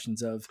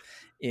repercussions of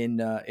in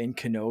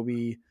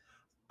Kenobi?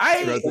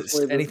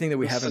 Anything that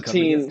we haven't covered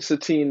yet?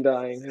 Satine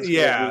dying.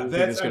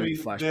 That's that's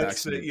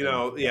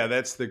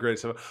the great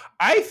stuff.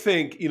 I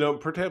think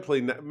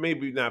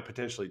maybe not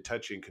potentially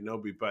touching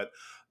Kenobi, but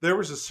there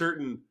was a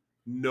certain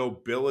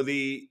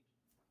nobility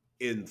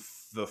in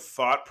the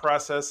thought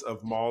process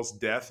of Maul's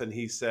death, and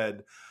he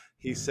said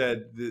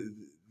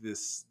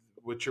this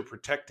what you're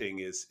protecting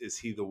is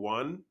he the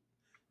one?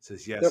 He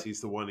says, yes, Yep.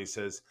 he's the one. He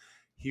says,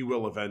 he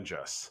will avenge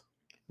us.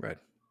 Right.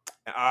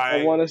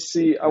 I want to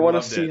see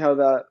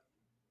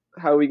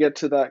how we get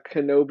to that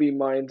Kenobi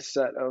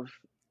mindset of,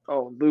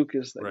 oh, Luke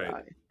is the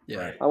guy. Yeah.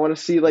 Right. I want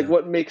to see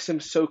what makes him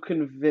so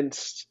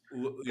convinced,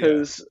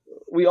 because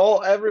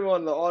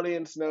everyone, the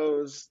audience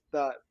knows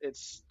that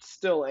it's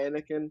still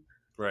Anakin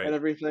and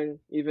everything,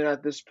 even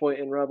at this point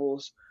in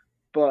Rebels,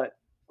 but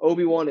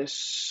Obi-Wan is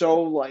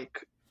so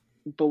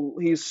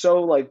he's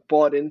so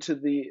bought into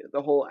the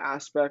whole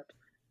aspect,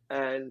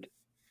 and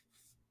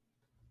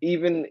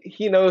even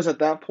he knows at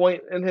that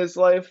point in his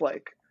life,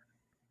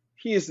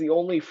 he is the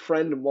only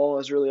friend Maul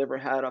has really ever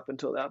had up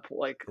until that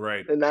point.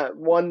 In that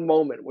one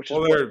moment, which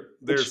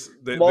is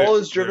Maul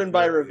is driven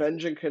by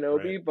revenge in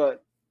Kenobi,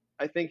 but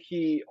I think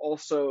he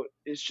also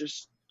is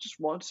just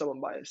wants someone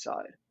by his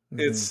side.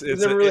 He's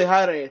never really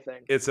had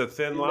anything. It's a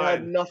thin line. He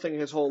had nothing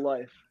his whole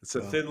life. It's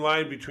a thin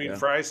line between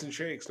fries and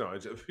shakes. No,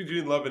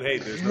 between love and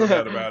hate. There's no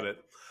doubt about it.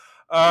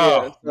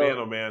 Oh,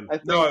 man. I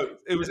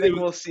think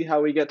we'll see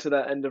how we get to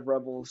that end of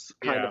Rebels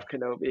kind of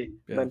Kenobi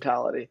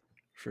mentality.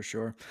 For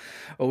sure.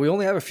 Well, we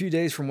only have a few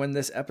days from when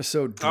this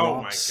episode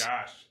drops. Oh my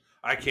gosh.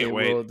 I can't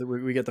wait.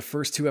 We get the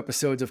first 2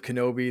 episodes of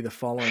Kenobi the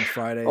following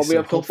Friday. I'll be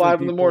up till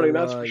 5 in the morning,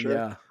 that's for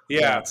sure.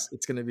 Yeah.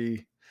 It's gonna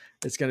be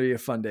a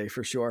fun day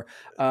for sure.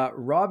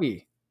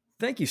 Robby,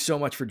 thank you so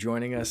much for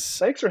joining us.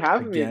 Thanks for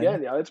having me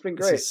again. Yeah, it's been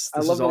great.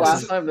 I love the awesome.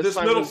 last time. This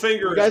middle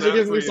finger. You guys are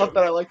giving me stuff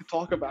that I like to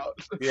talk about.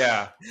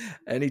 Yeah.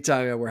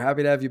 Anytime. We're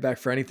happy to have you back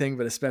for anything,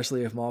 but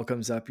especially if Maul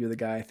comes up, you're the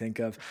guy I think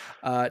of.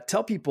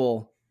 Tell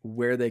people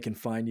where they can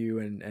find you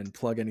and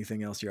plug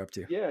anything else you're up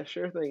to. Yeah,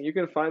 sure thing. You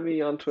can find me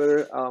on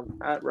Twitter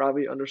at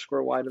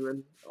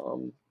Robby_Weidemann.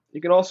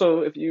 You can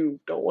also, if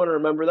you don't want to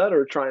remember that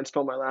or try and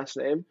spell my last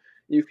name,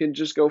 you can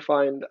just go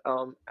find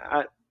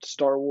at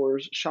Star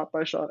Wars Shot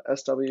by Shot,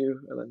 SW,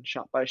 and then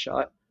Shot by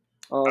Shot.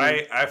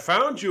 I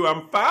found you.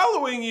 I'm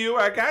following you.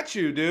 I got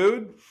you,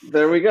 dude.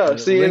 There we go.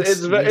 See,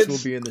 links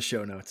will be in the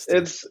show notes.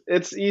 Too.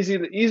 It's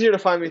easier to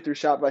find me through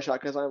Shot by Shot,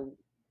 because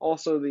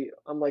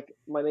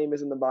my name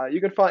is in the bio.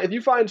 You can find, if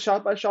you find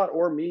Shot by Shot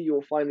or me, you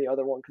will find the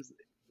other one because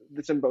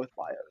it's in both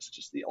bios,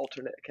 just the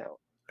alternate account.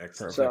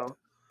 Excellent. So,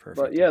 perfect.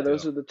 But yeah,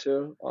 those are the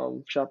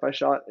 2. Shot by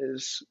Shot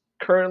is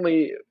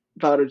currently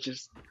about to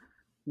just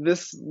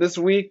this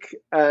week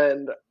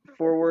and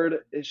forward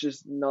is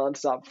just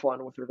nonstop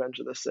fun with Revenge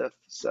of the Sith.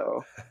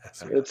 So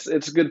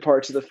it's good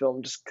parts of the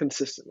film just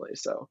consistently.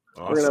 So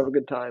we're gonna have a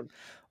good time.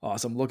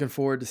 Awesome. Looking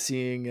forward to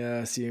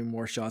seeing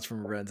more shots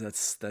from Revenge.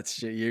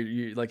 That's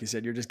you like you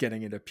said, you're just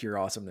getting into pure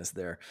awesomeness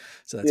there.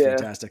 So that's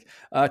fantastic.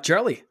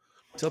 Charlie,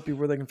 tell people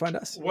where they can find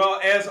us. Well,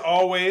 as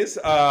always,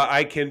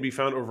 I can be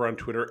found over on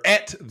Twitter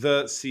at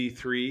the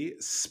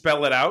C3.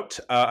 Spell it out.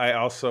 I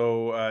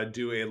also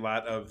do a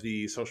lot of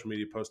the social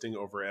media posting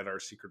over at our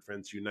Secret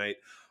Friends Unite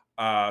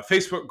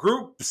Facebook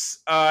groups.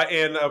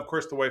 And of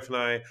course, the wife and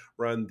I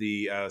run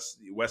the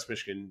West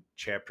Michigan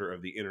chapter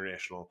of the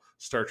International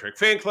Star Trek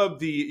Fan Club,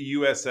 the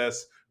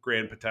USS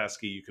Grand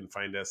Petoskey. You can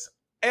find us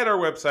at our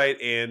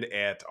website and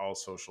at all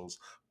socials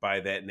by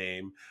that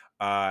name.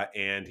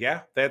 And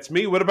yeah, that's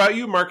me. What about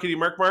you, Markety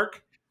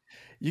Mark?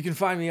 You can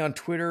find me on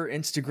Twitter,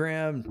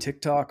 Instagram,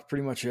 TikTok,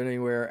 pretty much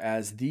anywhere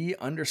as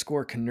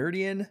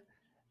 _Canardian.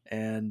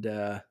 And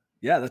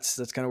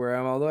that's kind of where I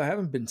am. Although I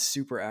haven't been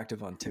super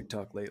active on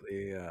TikTok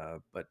lately,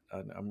 but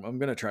I'm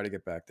gonna try to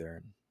get back there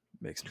and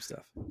make some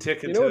stuff.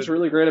 You know what's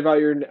really great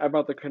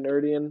about the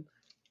Canardian?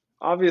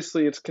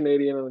 Obviously, it's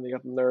Canadian, and then you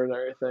got the nerd and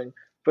everything.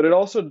 But it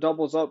also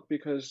doubles up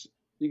because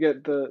you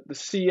get the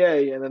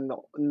CA, and then the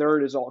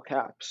nerd is all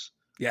caps.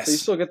 Yes. So you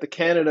still get the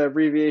Canada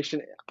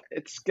abbreviation.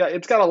 It's got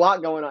a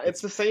lot going on.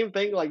 It's the same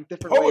thing,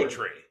 different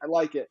poetry. Ways. I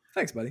like it.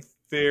 Thanks, buddy.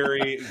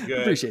 Very good.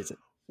 Appreciate it.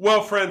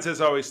 Well, friends,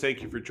 as always,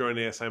 thank you for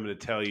joining us. I'm going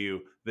to tell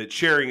you that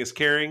sharing is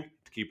caring.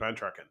 To keep on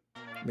trucking.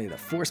 May the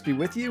force be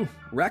with you.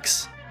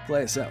 Rex,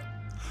 play us out.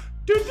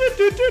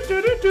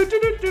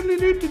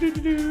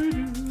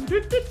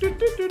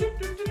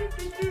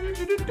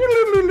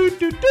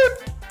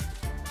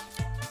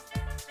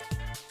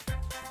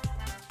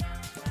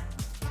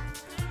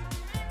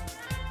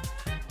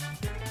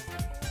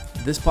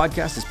 This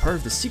podcast is part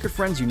of the Secret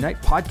Friends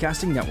Unite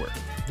podcasting network.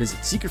 Visit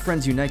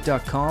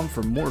secretfriendsunite.com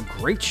for more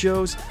great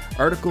shows,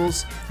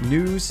 articles,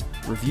 news,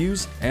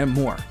 reviews, and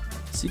more.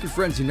 Secret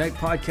Friends Unite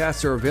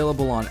podcasts are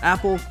available on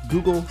Apple,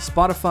 Google,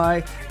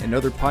 Spotify, and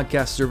other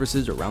podcast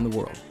services around the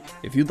world.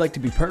 If you'd like to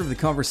be part of the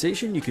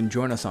conversation, you can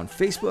join us on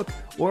Facebook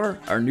or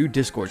our new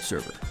Discord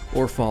server,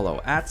 or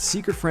follow at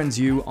Secret Friends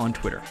U on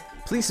Twitter.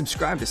 Please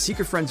subscribe to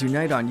Secret Friends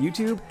Unite on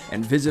YouTube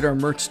and visit our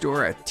merch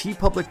store at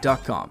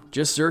tpublic.com.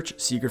 Just search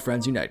Secret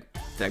Friends Unite.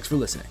 Thanks for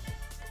listening.